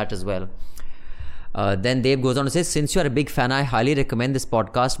master of that as well. Then Dave goes on to say, since you are a big fan, I highly recommend this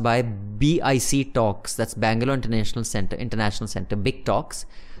podcast by BIC Talks. That's Bangalore International Center, Big Talks.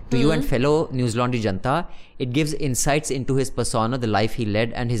 To you and fellow News Laundry Janta, it gives insights into his persona, the life he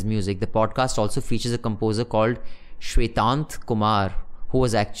led, and his music. The podcast also features a composer called Shwetant Kumar, who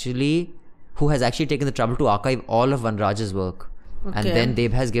has actually taken the trouble to archive all of Vanraj's work. Okay. And then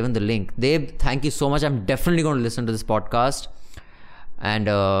Deb has given the link. Deb, thank you so much. I'm definitely going to listen to this podcast. And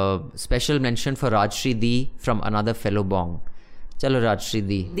special mention for Rajshri Di from another fellow Bong. Chalo Rajshri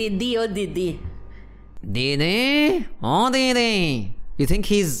Di. Didi or Didi. Didi. Oh, Didi. You think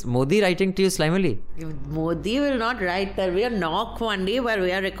he's Modi writing to you slimily? Modi will not write. There will be a knock one day while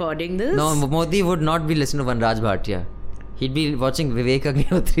we are recording this. No, Modi would not be listening to Vanraj Bhatia. He'd be watching Vivek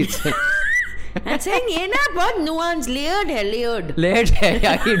Agnihotri. And saying, ye na bahut nuance, layered hai. Layered hai,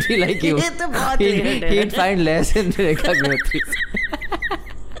 yeah, he'd be like you. He'd find less in Vivek Agnihotri.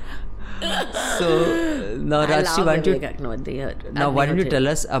 So, now Rajshri, why don't you tell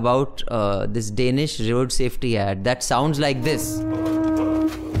us about this Danish road safety ad that sounds like this?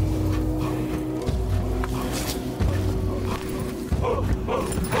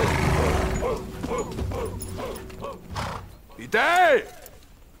 I dag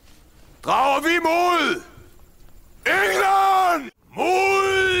drager vi mod England,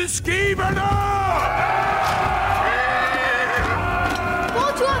 mod skibene!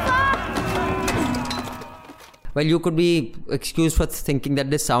 Well, you could be excused for thinking that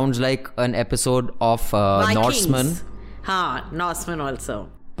this sounds like an episode of Norseman. Norseman also.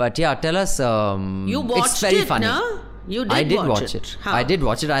 But yeah, tell us. You watched it's very it, funny. No? You did I did watch it. I did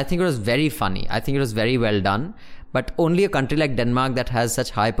watch it. I think it was very funny. I think it was very well done. But only a country like Denmark that has such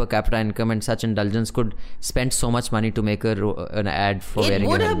high per capita income and such indulgence could spend so much money to make an ad for wearing a helmet. It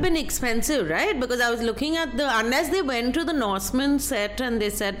would have been expensive, right? Because I was looking at unless they went to the Norseman set and they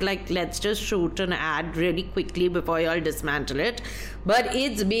said, like, let's just shoot an ad really quickly before you all dismantle it. But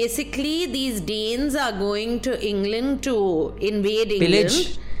it's basically these Danes are going to England to invade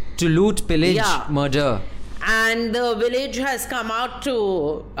England. To loot, pillage, murder. and the village has come out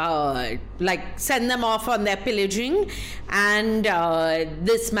to send them off on their pillaging, and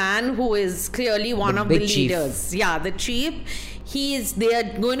this man who is clearly one of the leaders, the chief, they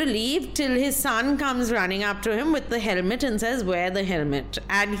are going to leave till his son comes running up to him with the helmet and says, wear the helmet.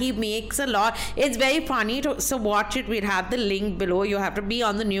 And he makes a lot. It's very funny. So watch it. We'll have the link below. You have to be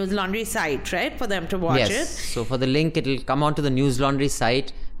on the News Laundry site, right? For them to watch it. So for the link, it'll come onto the News Laundry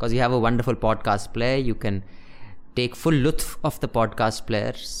site because you have a wonderful podcast player. You can take full lutf of the podcast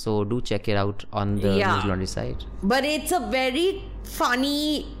player. So do check it out on the News Laundry site. But it's a very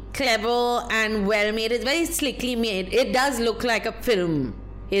funny, clever and well made. It's very slickly made. It does look like a film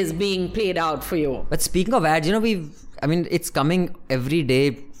is being played out for you. But speaking of ads, it's coming every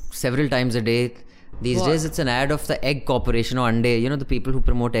day, several times a day. These days it's an ad of the Egg Corporation or Ande, the people who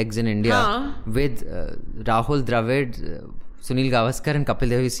promote eggs in India with Rahul Dravid, Sunil Gavaskar and Kapil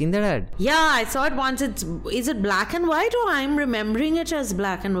Dev. Have you seen that ad? Yeah, I saw it once. Is it black and white or I'm remembering it as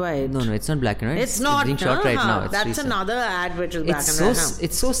black and white? No, it's not black and white. It's not. It's being shot right now. That's recent. Another ad which is black and white.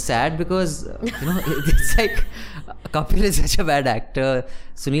 It's so sad because, it's like Kapil is such a bad actor.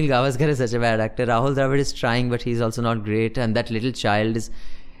 Sunil Gavaskar is such a bad actor. Rahul Dravid is trying, but he's also not great. And that little child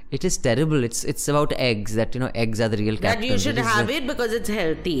it is terrible. It's about eggs, that eggs are the real captain. That you should have it because it's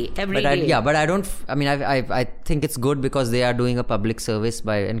healthy every day. But I don't. I think it's good because they are doing a public service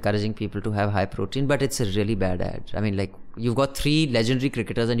by encouraging people to have high protein. But it's a really bad ad. You've got 3 legendary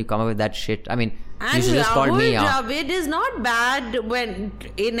cricketers and you come up with that shit. And you should just call me out. Dravid is not bad when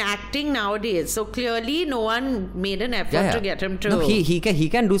in acting nowadays. So clearly, no one made an effort to get him to. No, he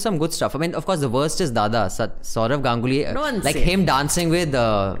can do some good stuff. Of course, the worst is Dada, Saurav Ganguly, him dancing with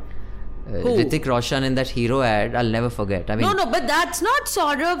Hrithik Roshan in that Hero ad. I'll never forget. No, but that's not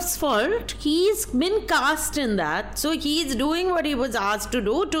Saurav's fault. He's been cast in that, so he's doing what he was asked to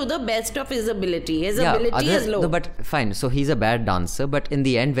do to the best of his ability. His ability is low. No, but fine. So he's a bad dancer, but in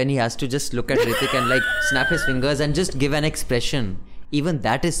the end, when he has to just look at Hrithik and snap his fingers and just give an expression, even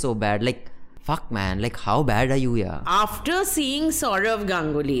that is so bad. Fuck man, how bad are you, yeah? After seeing Saurav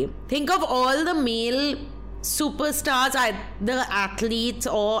Ganguly, think of all the male superstars, the athletes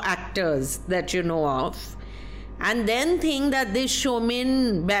or actors that you know of, and then think that this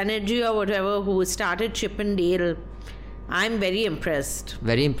Showman Banerjee or whatever who started Chip and Dale, I'm very impressed.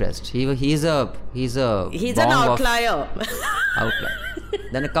 Very impressed. He's an outlier.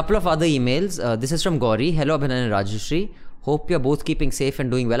 Then a couple of other emails. This is from Gauri. Hello Abhinandan and Rajyasree. Hope you're both keeping safe and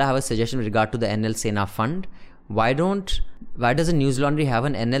doing well. I have a suggestion with regard to the NL Sena Fund. Why doesn't News Laundry have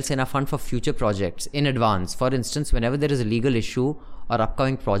an NL Sena Fund for future projects in advance? For instance, whenever there is a legal issue or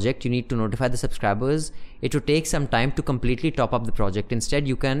upcoming project, you need to notify the subscribers. It would take some time to completely top up the project. Instead,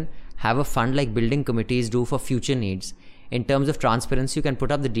 you can have a fund like building committees do for future needs. In terms of transparency, you can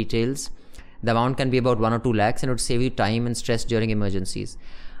put up the details. The amount can be about 1 or 2 lakhs and it would save you time and stress during emergencies.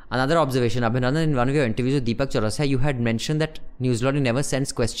 Another observation, Abhinandan, in one of your interviews with Deepak Chaurasia, you had mentioned that News Laundry never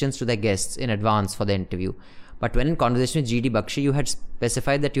sends questions to their guests in advance for the interview. But when in conversation with GD Bakshi, you had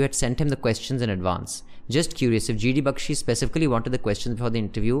specified that you had sent him the questions in advance. Just curious if GD Bakshi specifically wanted the questions before the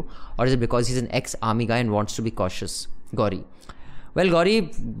interview, or is it because he's an ex-army guy and wants to be cautious? Gauri. Well,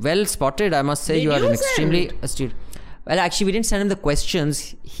 Gauri, well spotted. I must say you are an extremely astute. Well, actually, we didn't send him the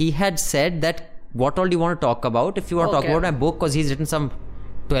questions. He had said that what all do you want to talk about? If you want to talk about my book, because he's written some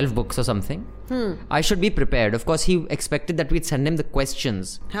 12 books or something, I should be prepared. Of course, he expected that we'd send him the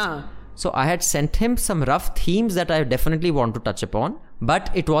questions. So I had sent him some rough themes that I definitely want to touch upon, but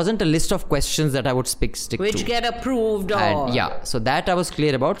it wasn't a list of questions that I would stick to. Which get approved or... And so that I was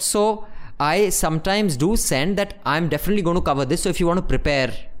clear about. So I sometimes do send that I'm definitely going to cover this. So if you want to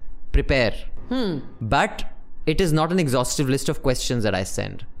prepare. But it is not an exhaustive list of questions that I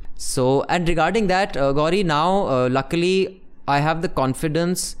send. So, and regarding that, Gauri, now, luckily, I have the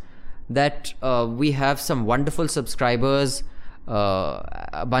confidence that we have some wonderful subscribers,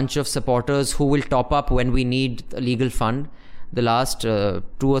 a bunch of supporters who will top up when we need a legal fund. The last 2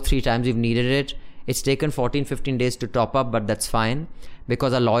 or 3 times we've needed it. It's taken 14-15 days to top up, but that's fine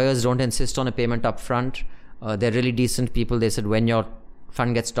because our lawyers don't insist on a payment up front. They're really decent people. They said when your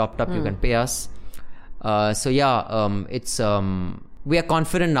fund gets topped up, you can pay us. It's we are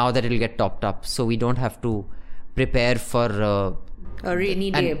confident now that it'll get topped up, so we don't have to prepare for a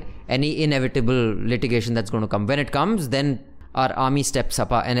rainy day. Any inevitable litigation that's going to come. When it comes, then our army steps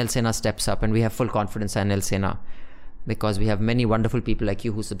up, our NL Sena steps up, and we have full confidence in NL Sena because we have many wonderful people like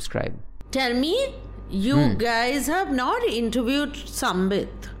you who subscribe. Tell me, you guys have not interviewed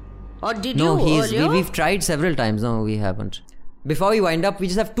Sambit, or did you earlier? We've tried several times. No, we haven't. Before we wind up, we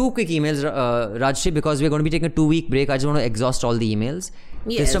just have 2 quick emails, Rajshri, because we're going to be taking a 2-week break. I just want to exhaust all the emails.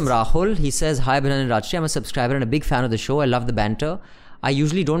 Yes. This is from Rahul. He says, "Hi, Abhinandan and Rajshri. I'm a subscriber and a big fan of the show. I love the banter. I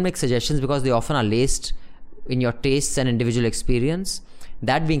usually don't make suggestions because they often are laced in your tastes and individual experience.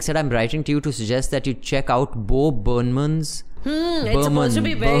 That being said, I'm writing to you to suggest that you check out Bo Burnham's it's supposed to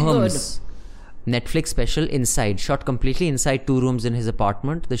be very good. Netflix special Inside, shot completely inside 2 rooms in his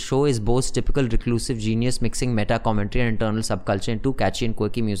apartment. The show is Bo's typical reclusive genius mixing meta commentary and internal subculture into catchy and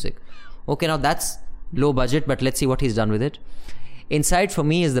quirky music." Okay, now that's low budget, but let's see what he's done with it. Inside for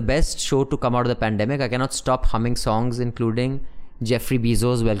me is the best show to come out of the pandemic. I cannot stop humming songs including Jeffrey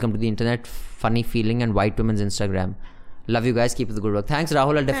Bezos' Welcome to the Internet, Funny Feeling, and White Women's Instagram. Love you guys. Keep up the good work. Thanks,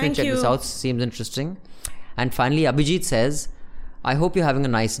 Rahul. I'll definitely check this out. Seems interesting. And finally, Abhijit says, "I hope you're having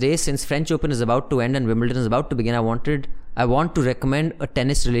a nice day. Since French Open is about to end and Wimbledon is about to begin, I want to recommend a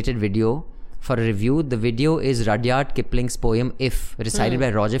tennis-related video for a review. The video is Rudyard Kipling's poem If, recited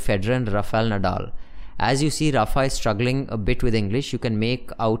by Roger Federer and Rafael Nadal. As you see, Rafa is struggling a bit with English. You can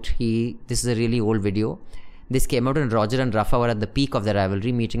make out this is a really old video. This came out when Roger and Rafa were at the peak of their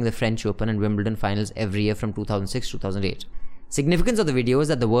rivalry, meeting the French Open and Wimbledon finals every year from 2006 to 2008. Significance of the video is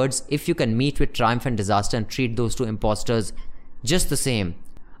that the words, if you can meet with triumph and disaster and treat those 2 imposters just the same,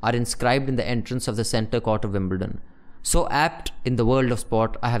 are inscribed in the entrance of the center court of Wimbledon. So apt in the world of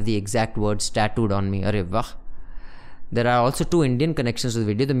sport, I have the exact words tattooed on me. Arre vah. There are also 2 Indian connections to the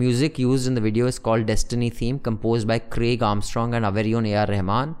video. The music used in the video is called Destiny Theme, composed by Craig Armstrong and our very own A.R.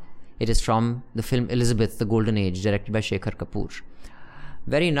 Rahman. It is from the film Elizabeth, The Golden Age, directed by Shekhar Kapoor.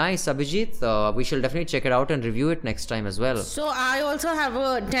 Very nice, Abhijit. We shall definitely check it out and review it next time as well. So I also have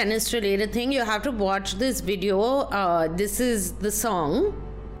a tennis-related thing. You have to watch this video. This is the song.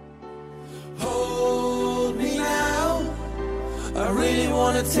 Hold me now. I really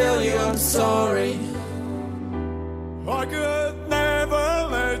want to tell you I'm sorry. I could never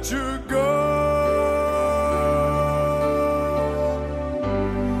let you go.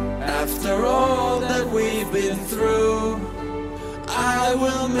 After all that we've been through, I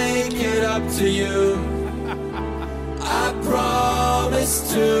will make it up to you. I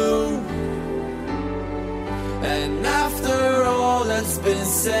promise to. And after all that's been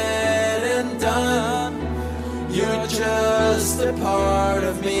said and done, you're just a part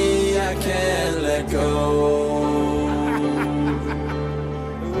of me I can't let go.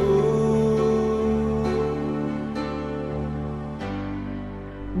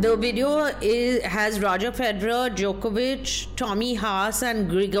 The video has Roger Federer, Djokovic, Tommy Haas, and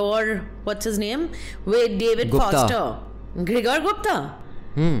Grigor, what's his name? With David Gupta. Foster. Grigor Gupta.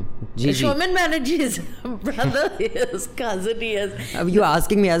 Showman Banerjee's brother, his cousin, he is. You're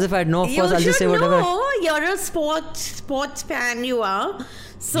asking me as if I'd know. Of course, I'll just say whatever. You're a sports fan, you are.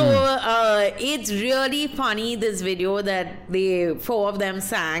 So it's really funny, this video that the 4 of them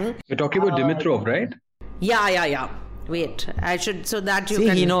sang. You're talking about Dimitrov, right? Yeah. Wait, I should, so that you See,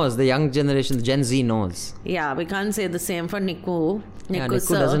 can... he knows. The young generation, the Gen Z knows. Yeah, we can't say the same for Niku. Niku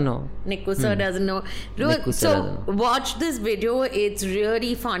doesn't know. Niku sir doesn't know. So watch this video. It's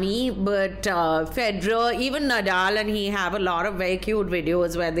really funny. But Federer, even Nadal, and he have a lot of very cute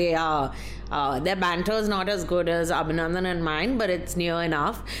videos where they are... their banter is not as good as Abhinandan and mine, but it's near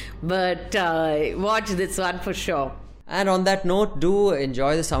enough. But watch this one for sure. And on that note, do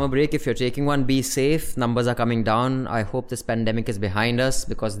enjoy the summer break. If you're taking one, be safe. Numbers are coming down. I hope this pandemic is behind us,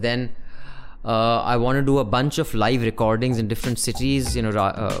 because then I want to do a bunch of live recordings in different cities. You know,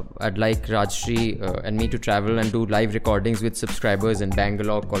 I'd like Rajshri and me to travel and do live recordings with subscribers in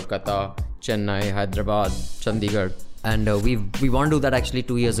Bangalore, Kolkata, Chennai, Hyderabad, Chandigarh. And we want to do that actually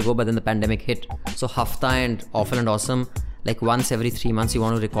 2 years ago, but then the pandemic hit. So Hafta and Awful and Awesome, like once every 3 months, you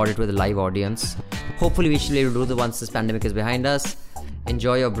want to record it with a live audience. Hopefully we shall be able to do it once this pandemic is behind us.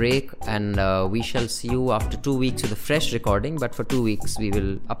 Enjoy your break, and we shall see you after 2 weeks with a fresh recording. But for 2 weeks, we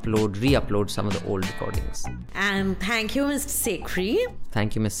will re-upload some of the old recordings. And thank you, Mr. Sekhri.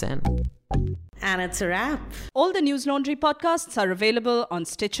 Thank you, Miss Sen. And it's a wrap. All the News Laundry podcasts are available on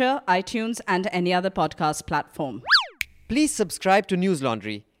Stitcher, iTunes, and any other podcast platform. Please subscribe to News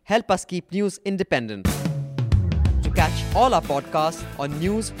Laundry. Help us keep news independent. To catch all our podcasts on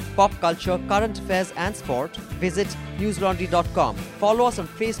news, pop culture, current affairs, and sport, visit newslaundry.com. Follow us on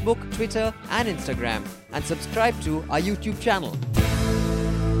Facebook, Twitter, and Instagram, and subscribe to our YouTube channel.